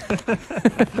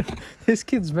 his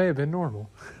kids may have been normal.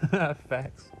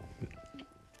 Facts.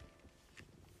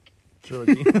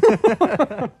 Trilogy.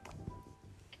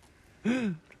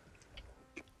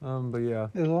 But yeah,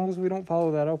 As long as we don't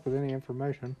follow that up with any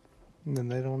information, then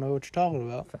they don't know what you're talking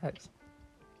about. facts.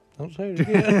 Don't say it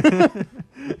again.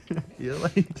 You're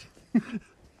late.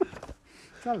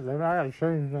 I gotta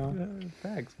change now.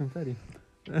 Facts, confetti.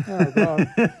 Oh God,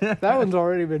 that one's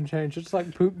already been changed. It's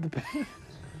like poop the pants.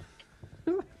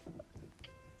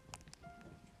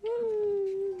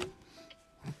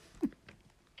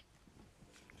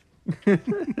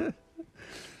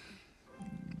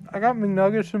 I got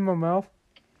McNuggets in my mouth.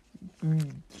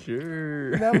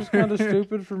 Sure. That was kind of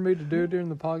stupid for me to do during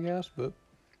the podcast, but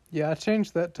yeah, I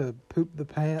changed that to poop the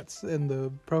pants, and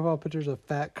the profile picture's a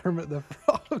fat Kermit the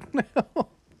Frog now.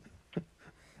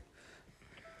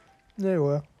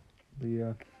 Anyway, But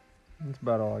yeah, that's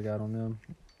about all I got on them.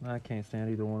 I can't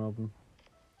stand either one of them.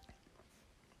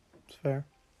 it's fair.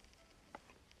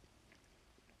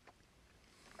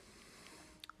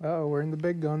 Oh, we're in the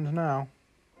big guns now.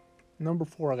 Number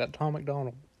 4, I got Tom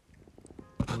McDonald.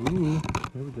 Ooh,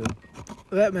 here we go.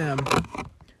 That man,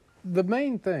 the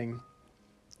main thing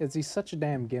is he's such a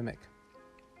damn gimmick.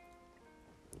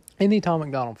 Any Tom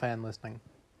McDonald fan listening,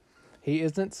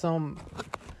 he's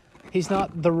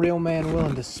not the real man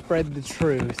willing to spread the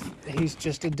truth. He's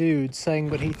just a dude saying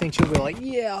what he thinks. You'll be like,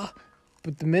 yeah.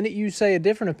 But the minute you say a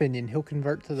different opinion, he'll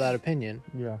convert to that opinion.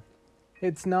 Yeah.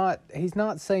 He's not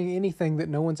saying anything that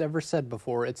no one's ever said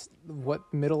before. It's what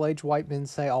middle-aged white men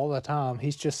say all the time.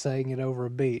 He's just saying it over a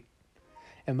beat.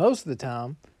 And most of the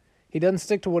time, he doesn't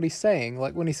stick to what he's saying.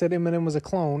 Like when he said Eminem was a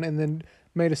clone and then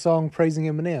made a song praising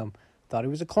Eminem. Thought he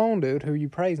was a clone, dude. Who you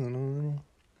praising?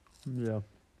 Yeah.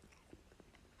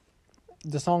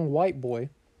 The song White Boy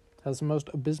has the most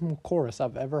abysmal chorus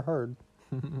I've ever heard.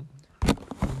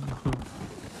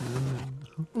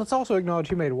 Let's also acknowledge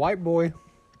he made White Boy.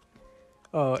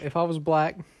 If I Was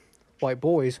Black, White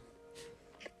Boys.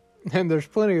 And there's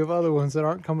plenty of other ones that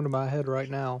aren't coming to my head right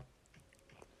now.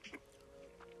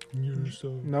 You're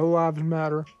so No Lives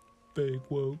Matter. fake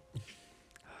woke.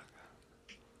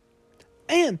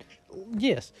 And,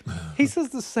 yes, he says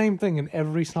the same thing in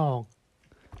every song.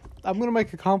 I'm going to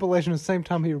make a compilation at the same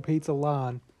time he repeats a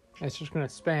line. And it's just going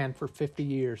to span for 50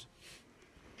 years.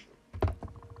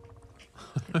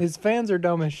 His fans are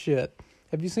dumb as shit.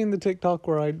 Have you seen the TikTok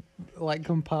where I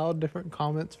compiled different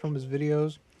comments from his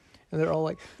videos? And they're all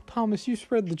like, Thomas, you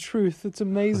spread the truth. It's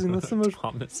amazing. That's the most...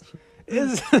 Thomas.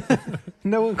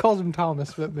 No one calls him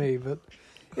Thomas but me. But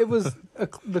it was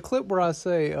the clip where I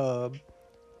say,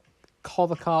 call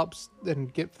the cops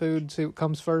and get food, see what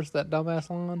comes first, that dumbass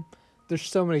line. There's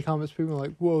so many comments. People are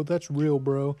like, whoa, that's real,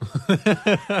 bro.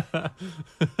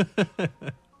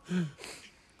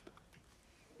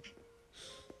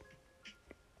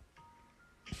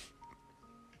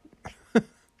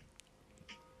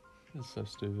 That's so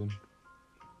stupid.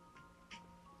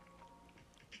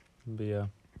 But yeah.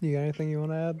 You got anything you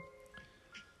want to add?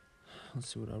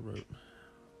 Let's see what I wrote.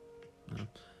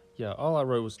 Yeah, all I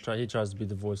wrote was he tries to be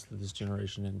the voice of this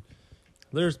generation, and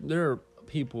there are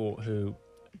people who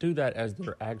do that as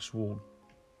their actual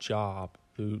job,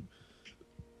 who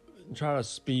try to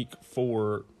speak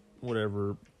for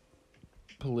whatever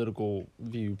political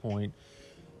viewpoint.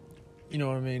 You know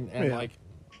what I mean? And Yeah.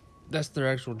 that's their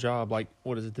actual job. Like,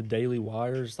 what is it? The Daily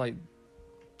Wire? It's like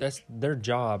that's their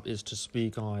job is to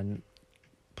speak on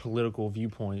political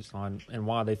viewpoints on and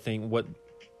why they think what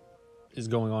is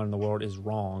going on in the world is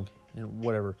wrong and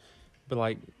whatever. But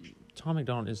like Tom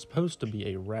McDonald is supposed to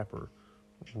be a rapper.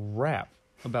 Rap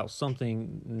about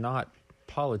something not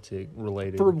politic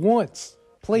related. For once,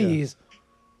 please.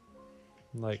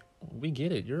 Yeah. Like, we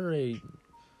get it.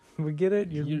 We get it.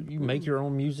 You make your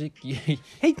own music. He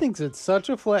thinks it's such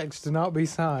a flex to not be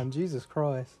signed. Jesus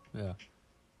Christ. Yeah.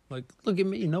 Like, look at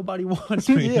me. Nobody wants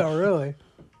me. Yeah, really.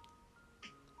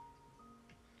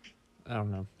 I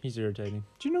don't know. He's irritating.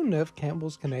 Do you know Nev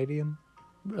Campbell's Canadian?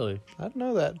 Really? I didn't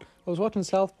know that. I was watching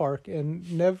South Park, and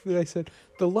they said,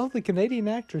 the lovely Canadian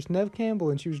actress, Nev Campbell,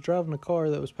 and she was driving a car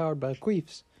that was powered by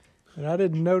queefs. And I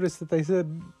didn't notice that they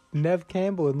said Nev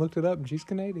Campbell and looked it up, and she's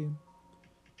Canadian.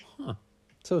 Huh.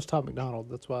 So is Tom McDonald.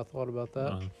 That's why I thought about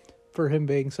that. Uh, For him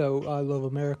being so, I love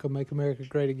America, make America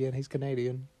great again, he's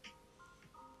Canadian.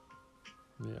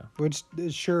 yeah. Which,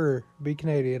 sure, be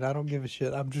Canadian. I don't give a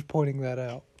shit. I'm just pointing that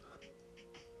out.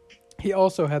 He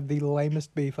also had the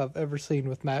lamest beef I've ever seen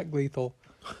with Matt Lethal.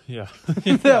 Yeah.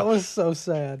 That was so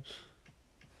sad.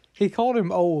 He called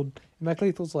him old. Matt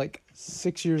Lethal's like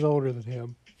 6 years older than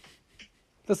him.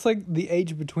 That's like the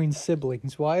age between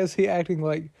siblings. Why is he acting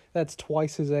like that's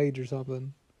twice his age or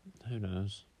something? Who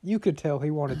knows? You could tell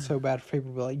he wanted so bad for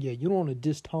people to be like, yeah, you don't want to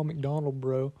diss Tom McDonald,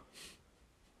 bro.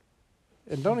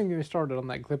 And don't even get me started on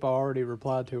that clip I already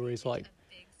replied to where he's like,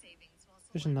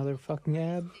 there's another fucking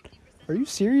ad. Are you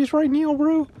serious right now,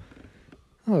 bro?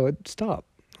 Oh, stop.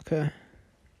 Okay.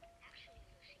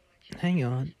 Hang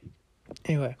on.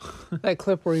 Anyway, that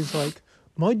clip where he's like,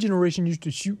 my generation used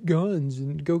to shoot guns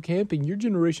and go camping. Your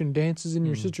generation dances in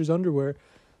your sister's underwear.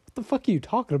 What the fuck are you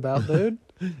talking about, dude?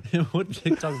 What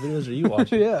TikTok videos are you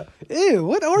watching? Yeah. Ew,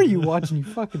 what are you watching, you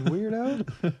fucking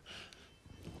weirdo?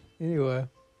 Anyway,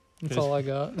 that's all I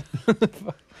got.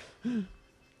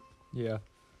 Yeah.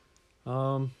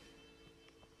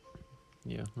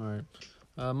 Yeah, all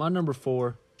right. My number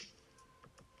 4,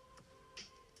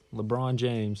 LeBron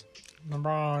James.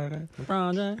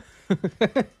 LeBron James.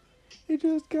 He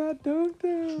just got dunked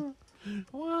out.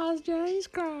 Why is James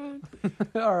crying?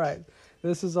 All right.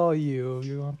 This is all you.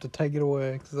 You have to take it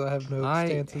away because I have no I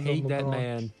stances hate on that LeBron.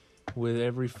 man with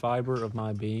every fiber of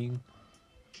my being,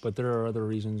 but there are other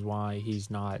reasons why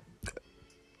he's not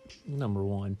number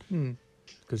one. Hmm.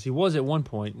 Because he was at one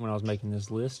point when I was making this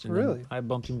list. And Really? then I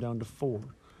bumped him down to 4.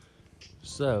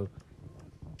 So,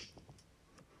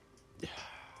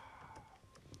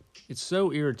 it's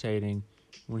so irritating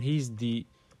when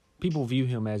people view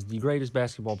him as the greatest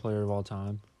basketball player of all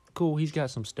time. Cool, he's got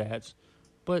some stats.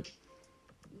 But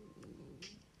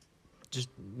just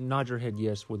nod your head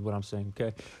yes with what I'm saying,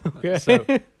 okay? Okay. So,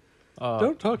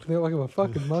 Don't talk to me like I'm a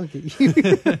fucking monkey.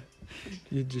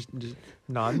 you just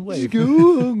nod and wave. Just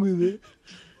go on with it.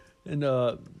 And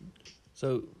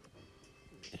so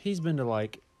he's been to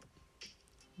like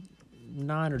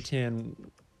 9 or 10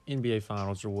 NBA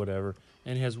finals or whatever,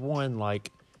 and has won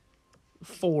like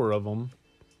 4 of them.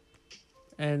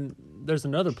 And there's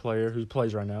another player who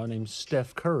plays right now named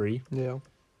Steph Curry, Yeah.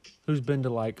 who's been to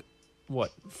like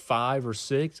 5 or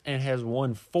 6 and has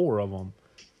won 4 of them.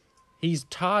 He's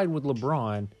tied with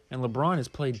LeBron, and LeBron has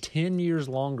played 10 years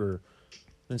longer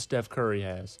than Steph Curry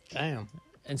has. Damn.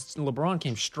 And LeBron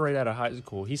came straight out of high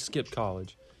school. He skipped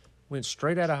college, went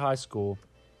straight out of high school,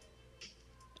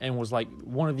 and was like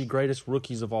one of the greatest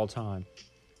rookies of all time,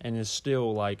 and is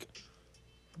still like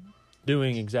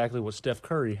doing exactly what Steph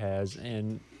Curry has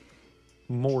in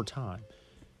more time,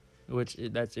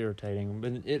 that's irritating.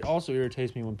 But it also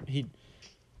irritates me when he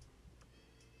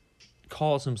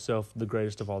calls himself the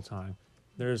greatest of all time.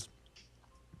 There's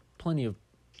plenty of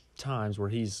times where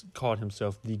he's called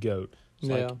himself the GOAT. It's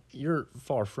like, you're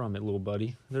far from it, little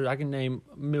buddy. I can name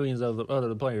millions of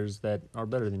other players that are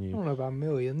better than I you. don't know about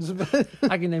millions, but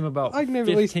I can name about I can name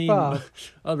at least 15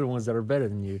 5. other ones that are better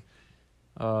than you.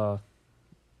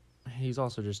 He's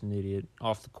also just an idiot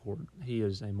off the court. He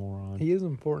is a moron. He is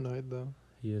in Fortnite, though.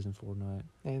 He is in Fortnite.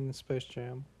 And in Space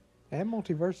Jam. And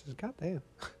Multiverses. Goddamn.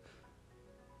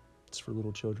 It's for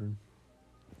little children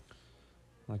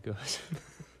like us.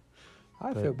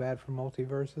 I feel bad for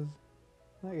Multiverses.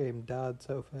 That game died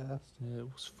so fast. Yeah,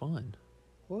 it was fun.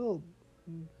 Well,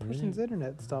 Preston's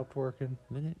internet stopped working.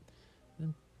 Then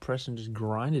Preston just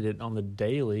grinded it on the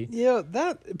daily. Yeah,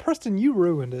 Preston, you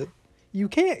ruined it. You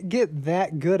can't get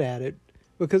that good at it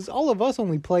because all of us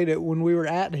only played it when we were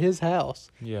at his house.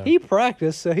 Yeah. He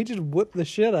practiced, so he just whipped the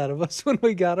shit out of us when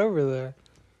we got over there.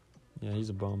 Yeah, he's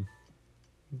a bum.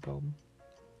 Bum.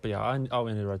 But yeah, I'll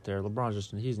end it right there.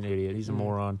 LeBron's he's an idiot. He's a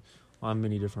moron on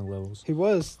many different levels. He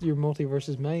was your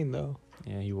Multiverses main, though.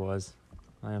 Yeah, he was.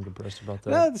 I am depressed about that.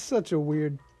 That's such a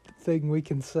weird thing we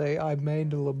can say. I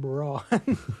mained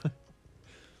LeBron.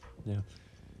 Yeah.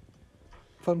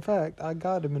 Fun fact, I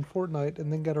got him in Fortnite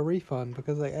and then got a refund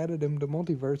because I added him to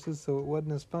Multiverses so it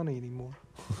wasn't as funny anymore.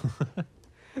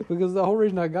 Because the whole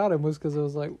reason I got him was because I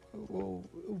was like, well,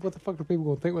 what the fuck are people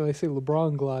going to think when they see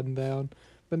LeBron gliding down?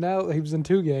 But now he was in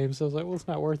 2 games, so I was like, well, it's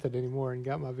not worth it anymore, and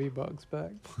got my V-Bucks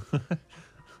back.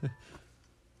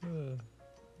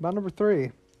 My number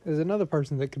 3 is another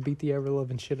person that could beat the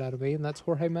ever-loving shit out of me, and that's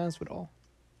Jorge Masvidal.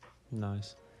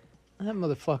 Nice. That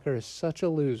motherfucker is such a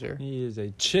loser. He is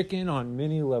a chicken on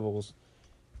many levels.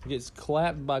 Gets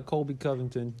clapped by Colby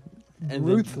Covington. And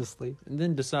Ruthlessly.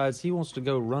 then decides he wants to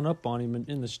go run up on him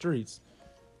in the streets.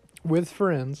 With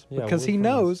friends. Yeah, because with he friends.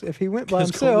 knows if he went by 'Cause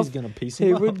himself, Colby's gonna piece him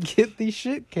he up. would get the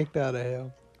shit kicked out of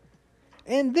him.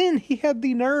 And then he had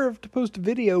the nerve to post a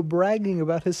video bragging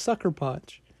about his sucker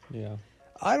punch. Yeah.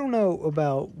 I don't know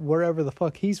about wherever the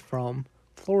fuck he's from,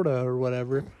 Florida or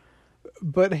whatever,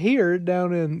 but here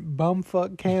down in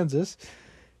bumfuck Kansas,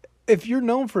 if you're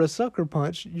known for a sucker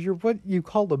punch, you're what you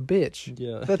call a bitch.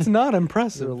 Yeah. That's not You're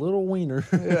impressive. a little wiener.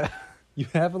 Yeah. You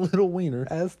have a little wiener.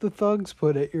 As the thugs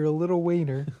put it, you're a little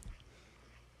wiener.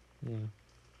 Yeah.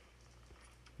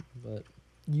 But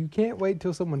You can't wait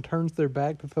till someone turns their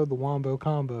back to throw the wombo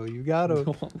combo. You gotta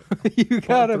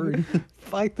Part 3.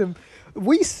 fight them.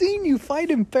 We seen you fight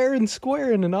him fair and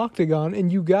square in an octagon,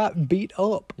 and you got beat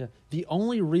up. Yeah. The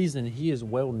only reason he is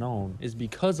well known is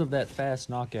because of that fast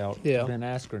knockout, Yeah. Ben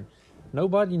Askren.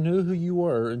 Nobody knew who you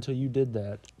were until you did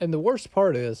that. And the worst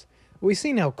part is, we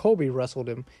seen how Colby wrestled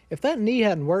him. If that knee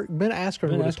hadn't worked, Ben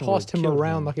Askren would have Askren tossed him would've killed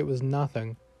around him. like it was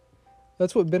nothing.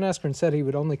 That's what Ben Askren said. He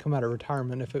would only come out of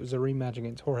retirement if it was a rematch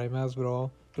against Jorge Masvidal.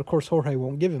 But of course, Jorge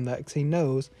won't give him that because he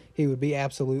knows he would be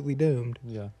absolutely doomed.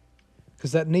 Yeah.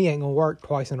 Because that knee ain't gonna work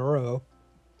twice in a row.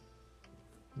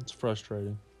 It's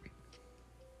frustrating.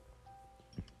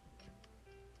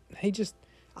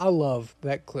 I love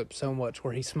that clip so much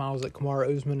where he smiles at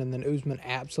Kamaru Usman and then Usman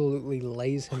absolutely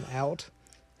lays him out.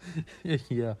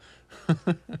 Yeah.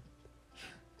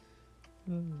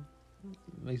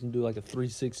 Makes him do like a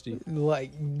 360.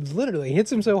 Like, literally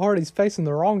hits him so hard he's facing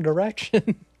the wrong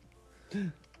direction.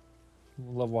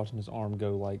 Love watching his arm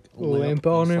go like Limp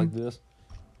on just him. like this.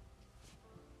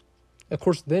 Of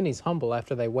course, then he's humble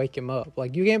after they wake him up.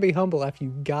 Like, you can't be humble after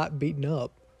you got beaten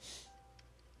up.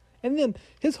 And then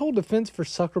his whole defense for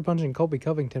sucker punching Colby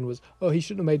Covington was, oh, he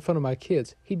shouldn't have made fun of my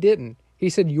kids. He didn't. He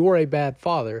said, you're a bad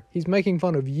father. He's making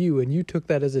fun of you, and you took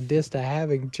that as a diss to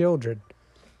having children.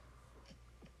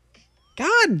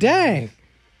 God dang!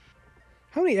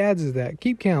 How many ads is that?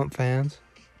 Keep count, fans.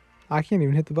 I can't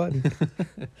even hit the button.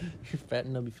 Your fat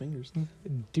and nubby fingers.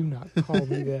 Do not call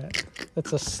me that.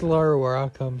 That's a slur where I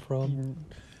come from.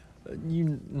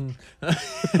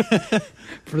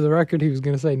 For the record, he was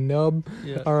going to say nub.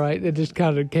 Yeah. All right, it just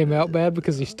kind of came out bad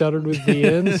because he stuttered with the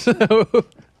end. So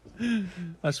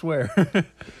I swear.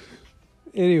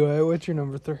 anyway, what's your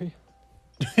number 3?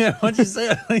 Yeah, why'd you say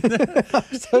it like that?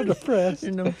 I'm so depressed.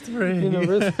 You're number 3. Your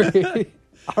number 3.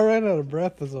 I ran out of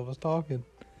breath as I was talking.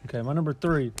 Okay, my number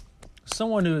 3.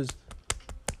 Someone who is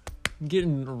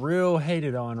getting real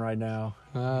hated on right now.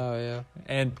 Oh, yeah.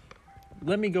 And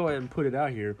let me go ahead and put it out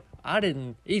here.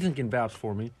 Ethan can vouch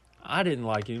for me. I didn't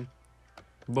like him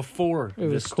before It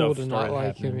was this cool stuff to started not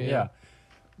like happening. him, yeah.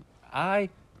 I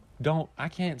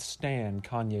can't stand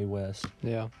Kanye West.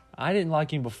 Yeah. I didn't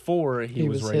like him before he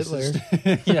was racist.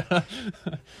 Hitler. Yeah.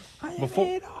 I am Before-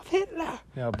 Adolf Hitler.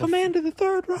 Yeah, Commander the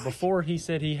Third Reich. before he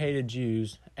said he hated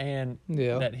Jews and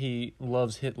Yeah. that he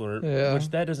loves Hitler, Yeah. which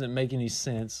that doesn't make any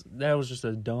sense. That was just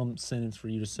a dumb sentence for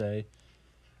you to say.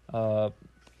 Hot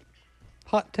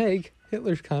take.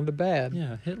 Hitler's kind of bad.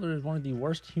 Yeah, Hitler is one of the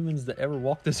worst humans that ever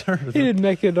walked this earth. He didn't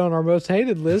make it on our most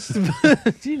hated list,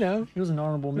 but, you know. He was an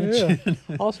honorable mention.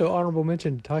 Yeah. Also, honorable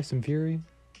mention to Tyson Fury.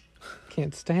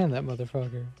 Can't stand that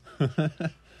motherfucker.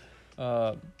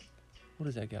 What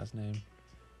is that guy's name?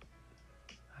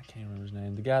 I can't remember his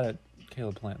name. The guy that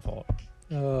Caleb Plant fought.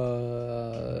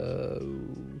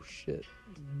 Shit.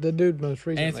 The dude most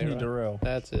recently, Anthony right? Durrell.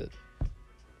 That's it.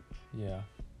 Yeah,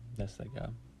 that's that guy.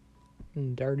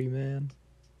 Dirty man.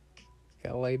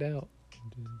 Got laid out.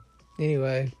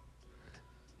 Anyway,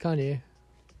 Kanye.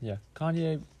 Yeah,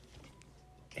 Kanye,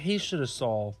 he should have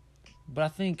saw, but I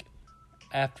think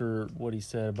after what he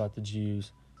said about the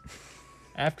Jews,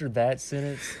 after that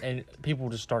sentence, and people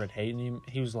just started hating him,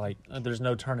 he was like, there's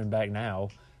no turning back now.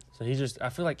 So I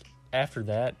feel like after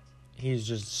that, he's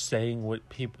just saying what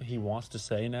he wants to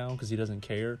say now because he doesn't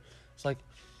care. It's like,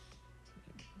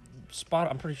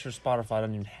 I'm pretty sure Spotify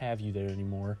doesn't even have you there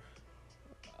anymore.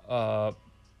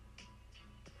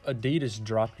 Adidas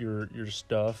dropped your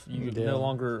stuff. You Yeah. no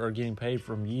longer are getting paid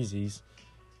from Yeezys.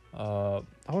 I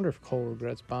wonder if Cole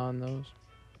regrets buying those.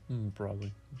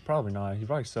 Probably not. He's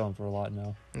probably selling for a lot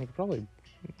now. You could probably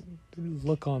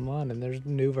look online and there's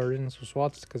new versions with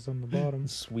swastikas on the bottom.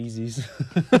 Sweezies.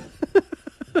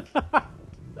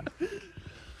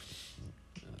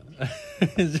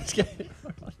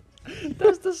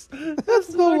 That's That's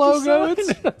the logo.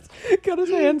 It's got his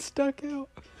hand stuck out.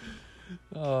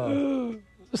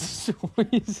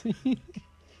 Sweezy.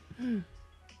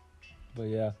 But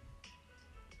yeah,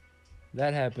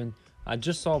 that happened. I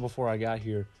just saw before I got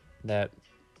here that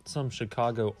some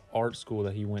Chicago art school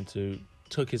that he went to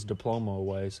took his diploma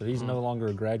away, so he's no longer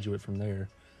a graduate from there.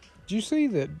 Did you see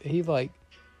that he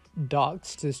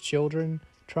doxed his children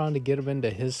trying to get them into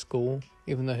his school,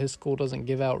 even though his school doesn't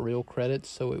give out real credits,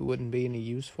 so it wouldn't be any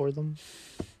use for them?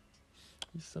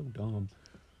 He's so dumb.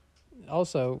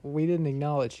 Also, we didn't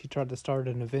acknowledge he tried to start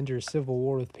an Avengers Civil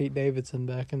War with Pete Davidson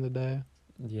back in the day.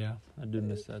 Yeah, I do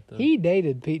miss that though. He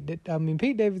dated Pete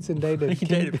Davidson dated He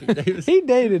dated Pete Davidson. He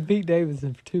dated Pete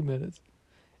Davidson for 2 minutes.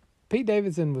 Pete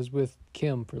Davidson was with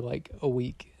Kim for a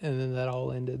week, and then that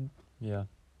all ended. Yeah.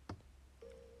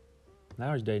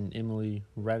 Now he's dating Emily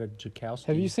Ratajkowski.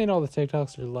 Have you seen all the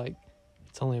TikToks that are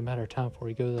it's only a matter of time before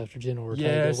he goes after Jenna Ortega?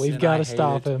 Yes, We've and got I to hate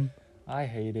stop it. him. I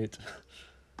hate it.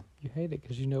 You hate it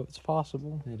because you know it's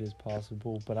possible. It is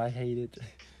possible, but I hate it.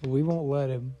 We won't let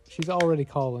him. She's already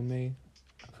calling me.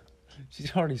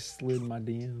 She's already slid my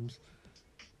DMs.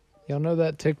 Y'all know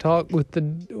that TikTok with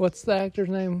what's the actor's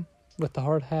name? With the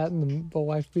hard hat and the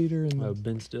wife beater and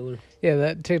Ben Stiller. yeah,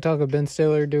 that TikTok of Ben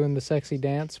Stiller doing the sexy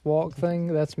dance walk thing.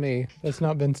 That's me. That's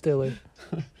not Ben Stiller.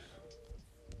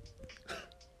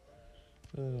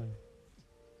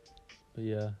 But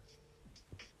yeah,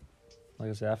 like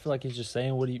I said, I feel like he's just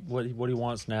saying what he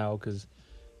wants now because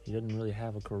he doesn't really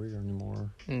have a career anymore.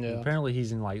 Yeah, Apparently,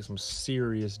 he's in some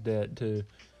serious debt too.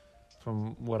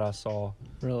 From what I saw,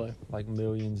 really.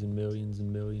 millions and millions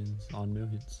and millions on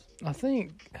millions. I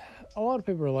think a lot of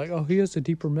people are like, "Oh, he has a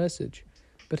deeper message,"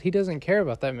 but he doesn't care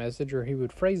about that message, or he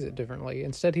would phrase it differently.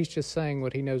 Instead, he's just saying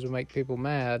what he knows will make people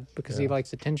mad because he Yeah.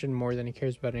 likes attention more than he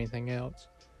cares about anything else.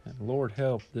 And Lord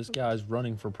help, this guy's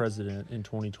running for president in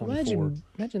 2024.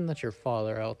 Imagine that's your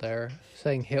father out there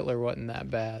saying Hitler wasn't that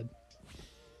bad.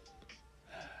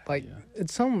 Like, Yeah. at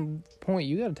some point,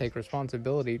 you got to take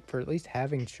responsibility for at least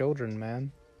having children, man.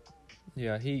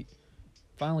 Yeah, he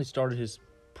finally started his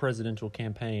presidential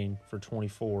campaign for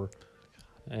 24.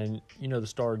 And you know the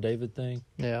Star of David thing?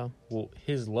 Yeah. Well,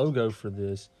 his logo for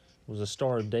this was a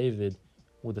Star of David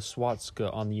with a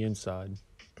swastika on the inside.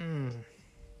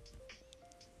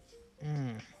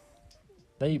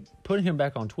 They put him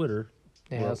back on Twitter.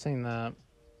 Yeah, Well, I've seen that.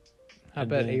 I and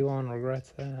bet then- Elon regrets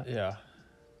that. Yeah.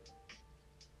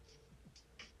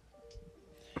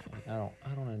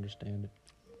 I don't understand it.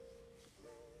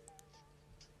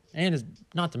 And his,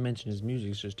 not to mention his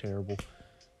music's just terrible.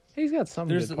 He's got some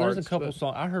There's good parts. a couple but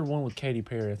songs. I heard one with Katy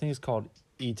Perry. I think it's called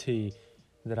E.T.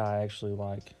 that I actually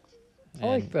like. I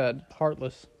like And- that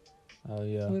Heartless. Oh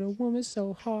yeah. When a woman's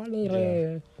so heartless.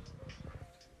 Yeah.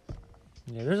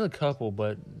 Yeah, there's a couple,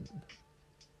 but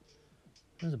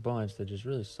there's a bunch that just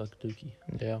really suck dookie.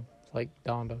 Yeah, like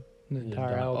Donda, the Yeah,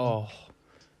 entire Don- album. Oh.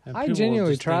 And I people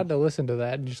genuinely just tried think- to listen to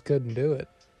that and just couldn't do it.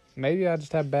 Maybe I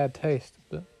just have bad taste,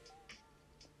 but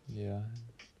Yeah.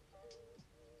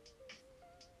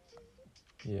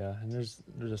 Yeah, and there's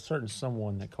a certain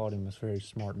someone that called him a very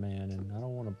smart man, and I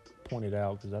don't want to point it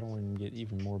out because I don't want him to get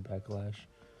even more backlash.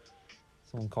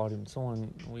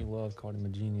 Someone we love called him a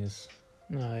genius.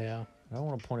 oh yeah, I don't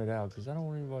want to point it out because I don't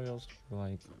want anybody else to be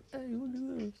like, hey, look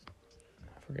at this.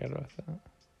 I forgot about that.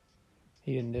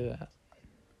 He didn't do that.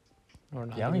 Or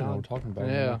not. Yeah, I don't even know what we're talking about.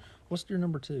 Yeah. anymore. What's your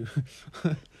number 2?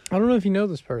 I don't know if you know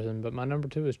this person, but my number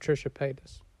 2 is Trisha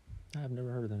Paytas. I've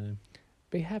never heard of the name.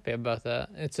 Be happy about that.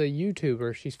 It's a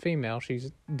YouTuber. She's female.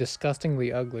 She's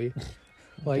disgustingly ugly.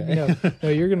 Like, Okay. no,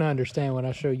 you're going to understand when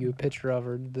I show you a picture of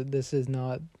her that this is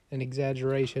not an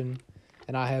exaggeration.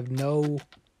 And I have no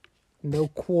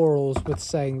quarrels with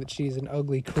saying that she's an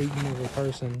ugly cretin of a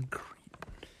person.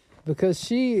 Because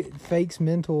she fakes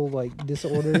mental, like,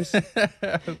 disorders.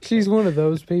 She's one of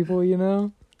those people, you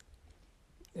know?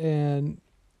 And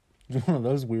One of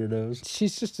those weirdos.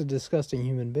 she's just a disgusting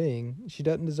human being. She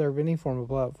doesn't deserve any form of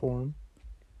platform.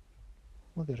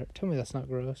 Look at her. Tell me that's not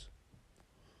gross.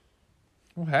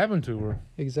 What happened to her?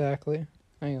 Exactly.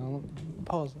 Hang on. Let me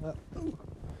pause that.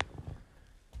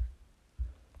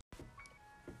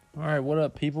 All right, what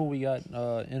up, people? We got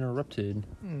interrupted.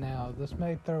 Now, this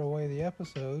may throw away the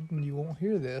episode, and you won't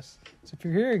hear this. So if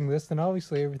you're hearing this, then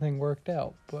obviously everything worked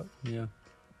out. But Yeah,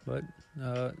 but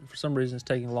for some reason it's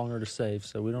taking longer to save,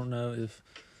 so we don't know if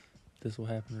this will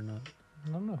happen or not.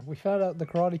 I don't know. We found out the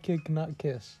Karate Kid cannot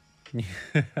kiss.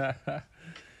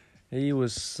 He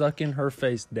was sucking her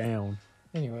face down.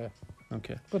 Anyway,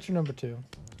 Okay. what's your number 2?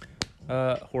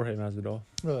 Jorge Masvidal.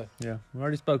 Really? Yeah, we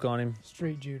already spoke on him.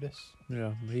 Street Judas.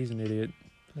 Yeah, but he's an idiot.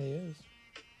 He is.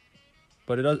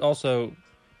 But it does also,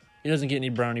 he doesn't get any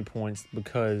brownie points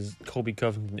because Colby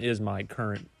Covington is my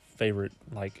current favorite.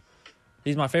 Like,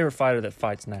 he's my favorite fighter that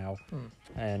fights now,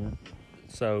 and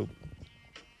so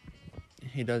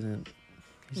he doesn't.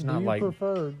 He's Do not you like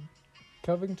prefer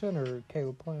Covington or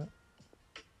Caleb Plant?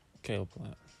 Caleb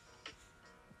Plant.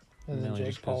 And then No, Jake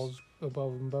just 'cause- Paul's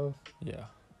above them both? Yeah,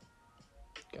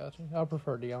 Gotcha. I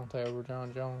prefer Deontay over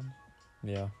John Jones.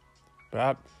 yeah,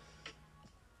 but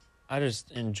I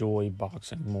just enjoy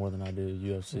boxing more than I do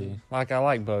UFC. Like, I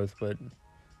like both, but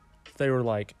if they were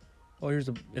like, oh,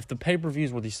 if the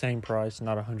pay-per-views were the same price,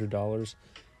 not $100,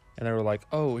 and they were like,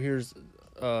 oh, here's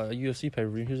a UFC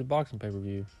pay-per-view, here's a boxing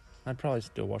pay-per-view, I'd probably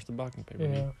still watch the boxing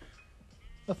pay-per-view. Yeah.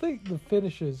 I think the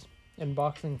finishes in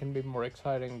boxing can be more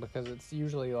exciting because it's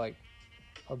usually like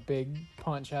a big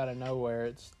punch out of nowhere.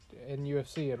 It's in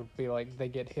UFC it'll be like they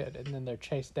get hit and then they're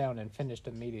chased down and finished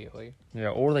immediately. Yeah,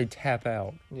 or they tap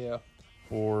out, Yeah.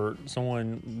 or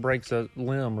someone breaks a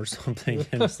limb or something,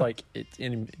 and it's like it's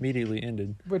immediately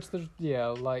ended. Which there's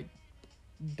like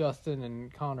Dustin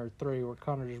and Connor 3 where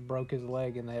Connor just broke his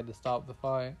leg and they had to stop the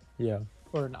fight. Yeah.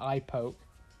 Or an eye poke.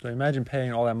 So imagine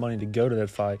paying all that money to go to that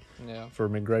fight Yeah. for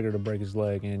McGregor to break his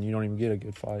leg, and you don't even get a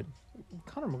good fight.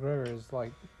 Conor McGregor is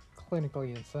like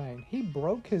clinically insane. He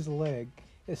broke his leg,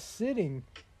 is sitting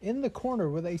in the corner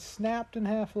with a snapped in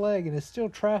half leg, and is still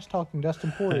trash talking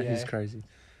Dustin Poirier. He's crazy.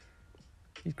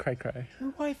 He's cray. Your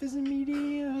wife is a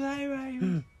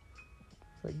medium.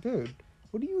 Like, dude,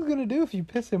 what are you gonna do if you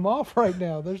piss him off right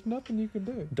now? There's nothing you can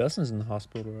do. Dustin's in the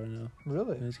hospital right now.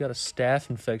 Really? And he's got a staph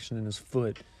infection in his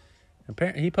foot.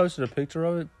 Apparently, he posted a picture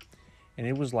of it, and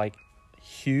it was like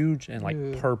huge and like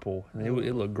Ew. purple, and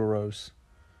it looked gross.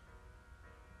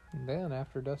 And then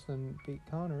after Dustin beat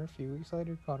Connor, a few weeks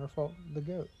later, Connor fought the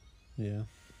GOAT. Yeah.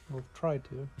 Or tried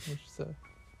to, which is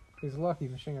he's lucky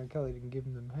Machine Gun Kelly didn't give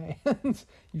him them hands.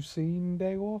 You seen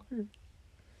Daywalker?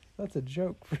 That's a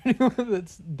joke for anyone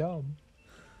that's dumb.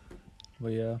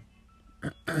 But yeah.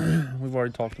 We've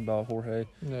already talked about Jorge.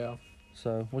 Yeah.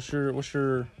 So what's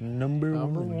your number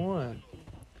one?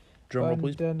 Drum roll,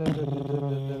 please.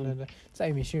 It's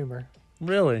Amy Schumer.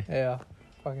 Really? Yeah.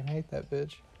 Fucking hate that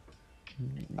bitch.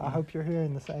 I hope you're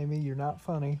hearing this, Amy. You're not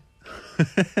funny.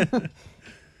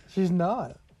 She's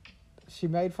not. She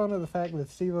made fun of the fact that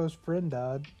Steve-O's friend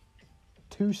died.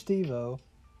 To Steve-O.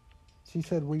 She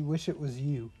said, "We wish it was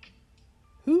you."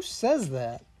 Who says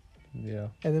that? Yeah.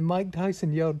 And then Mike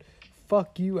Tyson yelled,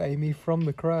 "Fuck you, Amy," from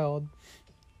the crowd.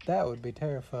 That would be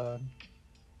terrifying.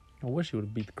 I wish he would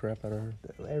have beat the crap out of her.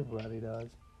 Everybody does.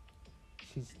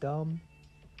 She's dumb.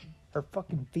 Her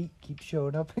fucking feet keep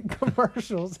showing up in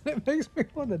commercials, and it makes me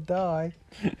want to die.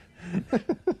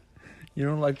 You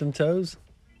don't like them toes?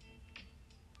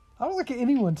 I don't like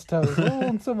anyone's toes, let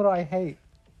alone someone I hate.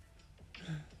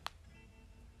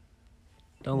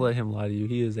 Don't let him lie to you.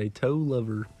 He is a toe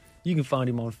lover. You can find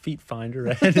him on Feet Finder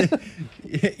at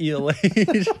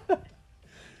ELH.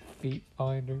 Feet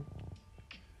finder.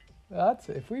 That's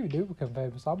if we do become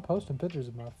famous, I'm posting pictures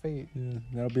of my feet. Yeah,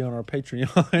 that'll be on our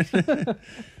Patreon.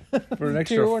 For an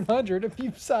extra Tier 100, if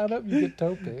you sign up, you get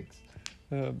toe pics.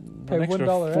 Pay $1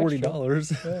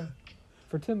 $40. Yeah.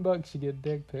 For $10, you get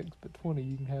dick pics, but 20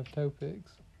 you can have toe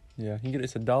pics. Yeah, you get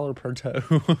it's $1 per toe.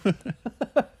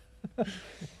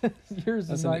 Yours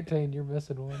That's is 19. You're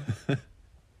missing one.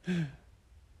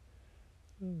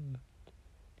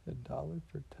 $1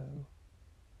 per toe.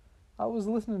 I was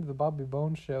listening to the Bobby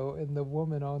Bones show, and the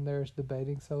woman on there is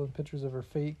debating selling pictures of her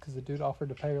feet because the dude offered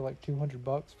to pay her like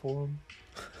 $200 for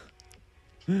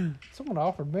them. Someone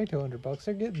offered me $200.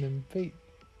 They're getting them feet.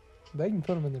 They can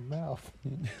put them in their mouth.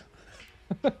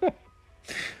 I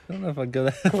don't know if I go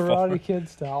that Karate far. Kid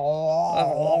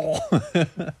style.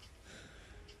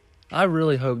 I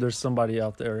really hope there's somebody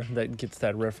out there that gets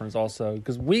that reference also,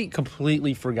 because we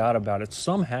completely forgot about it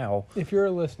somehow. If you're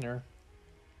a listener,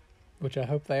 which I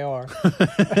hope they are,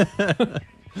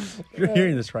 You're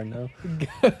hearing this right now.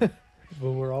 but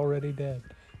we're already dead.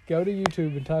 Go to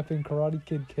YouTube and type in Karate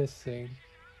Kid kiss scene.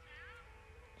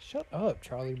 Shut up,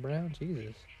 Charlie Brown.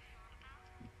 Jesus.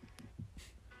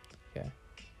 Okay.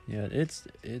 Yeah, it's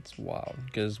wild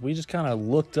because we just kind of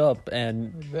looked up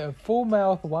and The full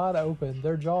mouth wide open.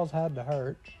 Their jaws had to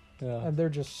hurt, and they're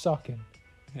just sucking.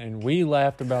 and we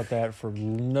laughed about that for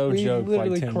no We joke. literally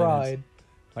like 10 cried. minutes.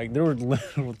 Like there were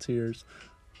literal tears.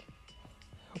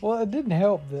 Well, it didn't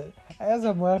help that as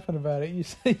I'm laughing about it,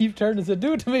 you've turned and said,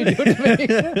 "Do it to me, do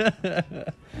it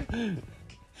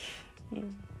to me."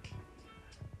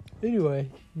 Anyway,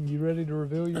 you ready to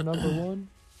reveal your number one?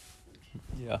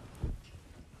 Yeah.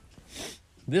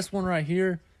 This one right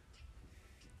here,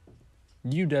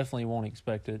 you definitely won't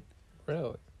expect it.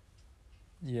 Really?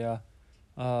 Yeah.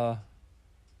 There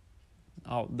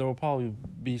will probably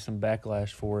be some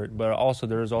backlash for it, but also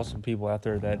there's also people out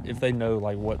there that if they know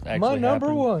like what actually My number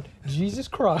happened, one, Jesus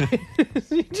Christ.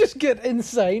 You just get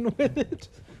insane with it.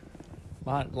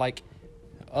 like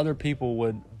other people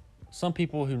would, some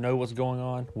people who know what's going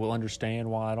on will understand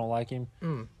why I don't like him.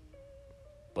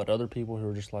 But other people who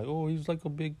are just like, oh, he's a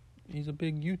big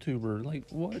YouTuber. Like,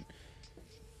 what?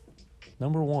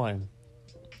 Number one,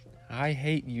 I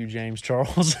hate you, James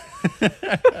Charles.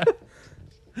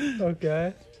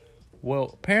 Okay.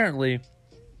 Well, apparently,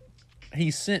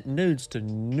 he sent nudes to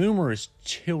numerous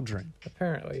children.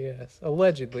 Apparently, yes.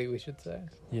 Allegedly, we should say.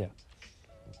 Yeah.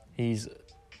 He's,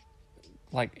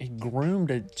 he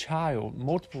groomed a child,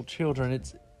 multiple children.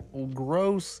 It's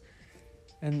gross.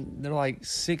 And they're like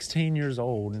 16 years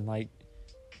old and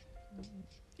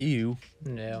ew.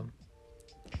 Yeah.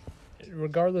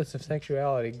 Regardless of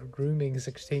sexuality, grooming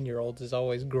 16-year-olds is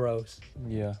always gross.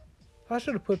 Yeah. I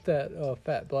should have put that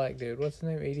fat black dude. What's his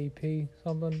name? ADP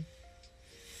something?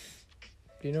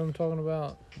 Do you know what I'm talking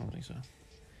about? I don't think so.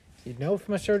 You know if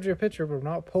I showed you a picture, but I'm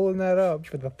not pulling that up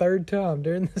for the third time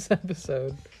during this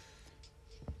episode.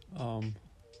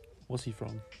 What's he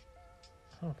from?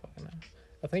 I don't fucking know.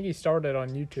 I think he started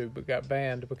on YouTube but got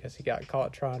banned because he got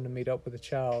caught trying to meet up with a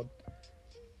child.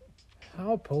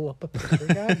 I'll pull up a picture,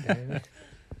 goddamn it.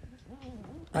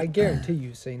 I guarantee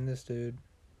you've seen this dude.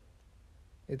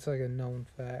 It's like a known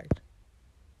fact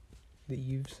that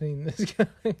you've seen this guy.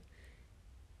 I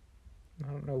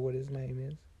don't know what his name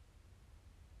is.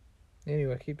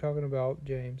 Anyway, keep talking about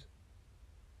James.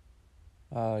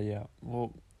 Yeah.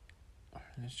 Well,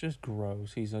 it's just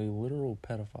gross. He's a literal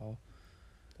pedophile.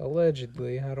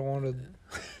 Allegedly. I don't want to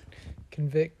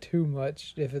convict too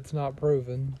much if it's not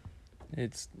proven.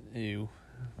 It's ew.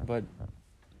 But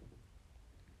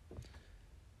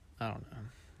I don't know.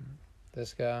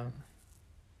 This guy.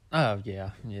 Oh,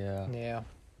 yeah. Yeah. Yeah.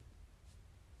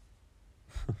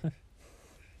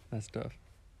 That's tough.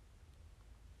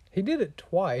 He did it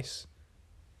twice.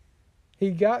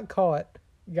 He got caught,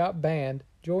 got banned,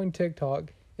 joined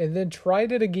TikTok, and then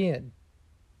tried it again.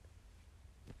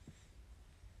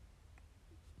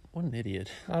 What an idiot.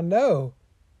 I know.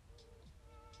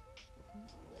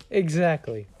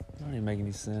 Exactly. That don't even make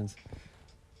any sense.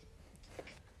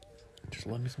 Just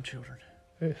love me some children.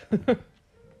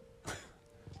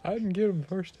 I didn't get him the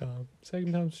first time.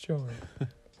 Second time's charm. I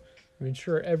mean,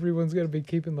 sure, everyone's going to be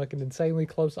keeping like an insanely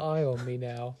close eye on me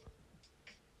now.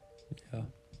 Yeah.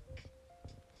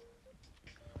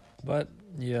 But,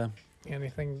 yeah.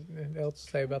 Anything else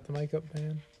to say about the makeup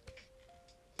man?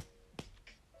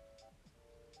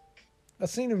 I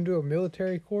seen him do a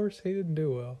military course. He didn't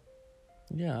do well.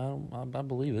 Yeah, I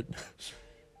believe it.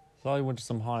 Saw he went to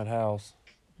some haunted house.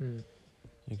 You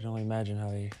can only imagine how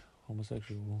a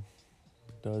homosexual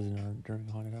does during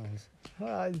a haunted house.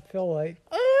 I feel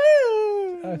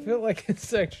like his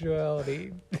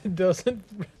sexuality doesn't.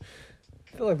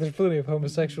 I feel like there's plenty of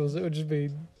homosexuals that would just be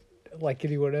like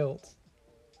anyone else.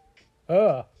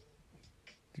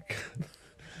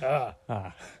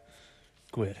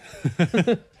 Quit.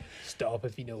 Stop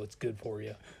if you know what's good for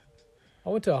you. I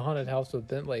went to a haunted house with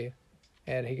Bentley,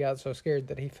 and he got so scared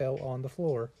that he fell on the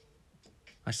floor.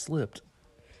 I slipped.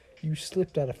 You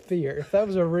slipped out of fear. If that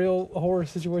was a real horror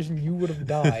situation, you would have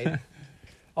died.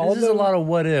 There's a lot of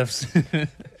what ifs.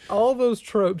 All those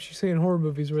tropes you see in horror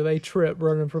movies where they trip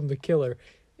running from the killer,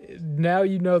 now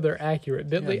you know they're accurate.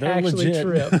 Bentley actually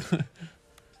tripped.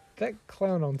 That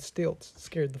clown on stilts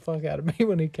scared the fuck out of me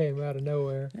when he came out of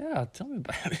nowhere. Yeah, tell me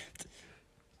about it.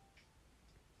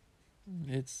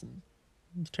 It's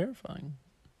terrifying.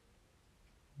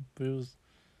 But it was...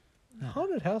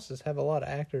 Haunted houses have a lot of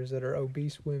actors that are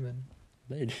obese women.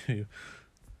 They do.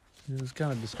 It was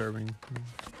kind of disturbing.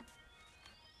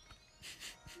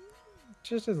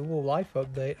 Just as a little life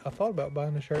update, I thought about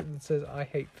buying a shirt that says "I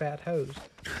hate fat hoes,"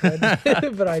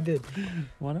 but I did.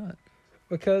 Why not?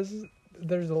 Because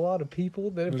there's a lot of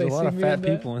people that if There's they a lot see of me fat in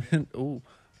that, people, and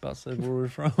about said where we're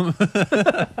from.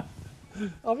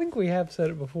 I think we have said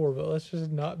it before, but let's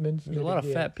just not mention There's it a lot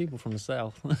again. of fat people from the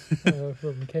South.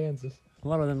 From Kansas. A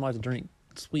lot of them like to drink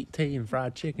sweet tea and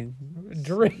fried chicken.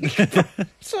 Drink.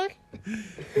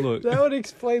 Look, That would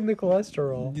explain the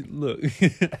cholesterol. look.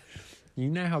 You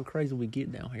know how crazy we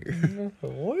get down here.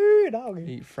 Weird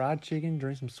doggy. Eat fried chicken,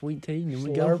 drink some sweet tea, and then we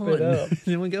Slurp go it hunting. up.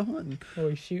 Then we go hunting. Or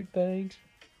we shoot things.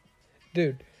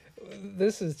 Dude,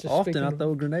 this is just Often speaking I of-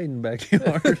 throw a grenade in the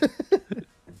backyard.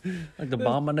 Like to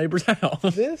bomb my neighbor's house.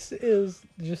 This is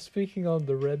just speaking on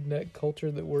the redneck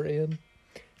culture that we're in.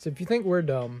 So if you think we're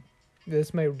dumb,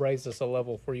 this may raise us a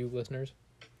level for you listeners.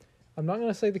 I'm not going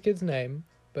to say the kid's name,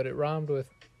 but it rhymed with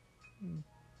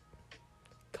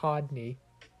Codney.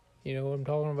 You know what I'm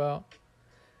talking about?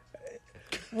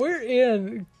 We're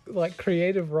in like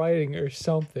creative writing or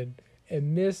something.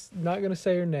 And Miss, not going to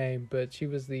say her name, but she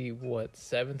was the,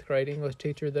 7th grade English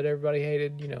teacher that everybody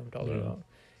hated? You know what I'm talking about.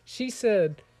 She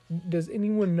said, "Does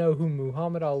anyone know who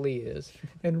Muhammad Ali is?"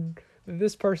 And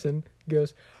this person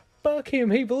goes, "Fuck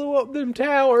him, he blew up them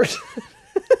towers."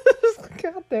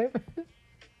 God damn it.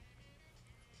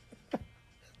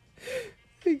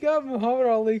 He got Muhammad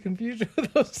Ali confused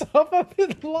with Osama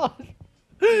bin Laden.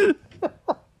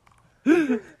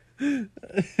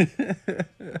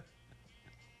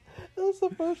 That's the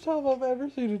first time I've ever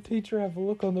seen a teacher have a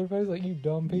look on their face like, "You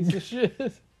dumb piece of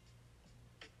shit."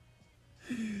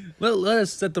 Well, let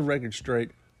us set the record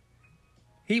straight.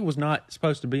 He was not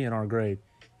supposed to be in our grade.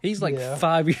 He's like Yeah.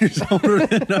 5 years older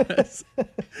than us.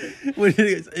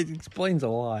 It explains a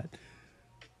lot.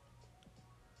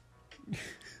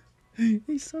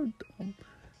 He's so dumb.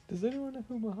 Does anyone know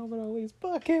who Muhammad Ali is?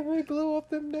 Fuck him, he blew up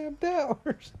them damn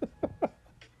towers.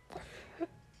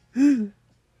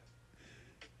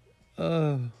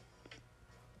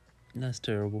 That's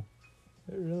terrible.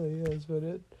 It really is, but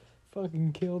it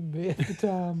fucking killed me at the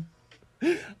time.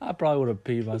 I probably would have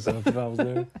peed myself if I was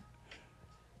there.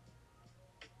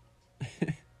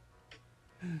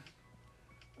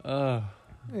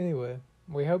 Anyway,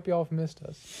 we hope y'all have missed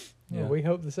us. Yeah. We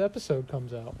hope this episode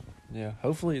comes out. Yeah,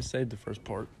 hopefully it saved the first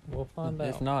part. We'll find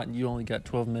If out. not, you only got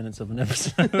 12 minutes of an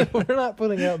episode. We're not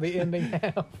putting out the ending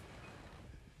half.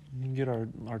 You can get our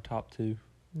top two.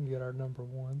 You get our number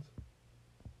ones.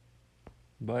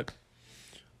 But,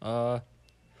 yeah,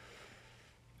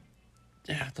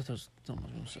 I thought there was something I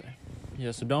was going to say.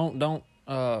 Yeah, so don't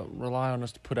rely on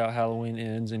us to put out Halloween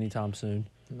ends anytime soon.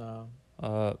 No.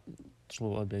 Just a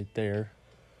little update there.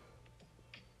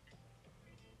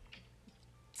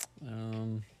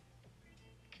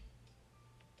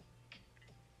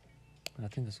 I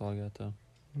think that's all I got, though.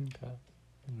 Okay. All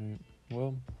right.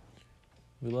 Well,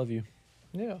 we love you.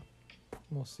 Yeah.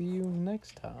 We'll see you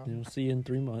next time. And we'll see you in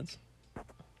 3 months.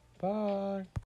 Bye.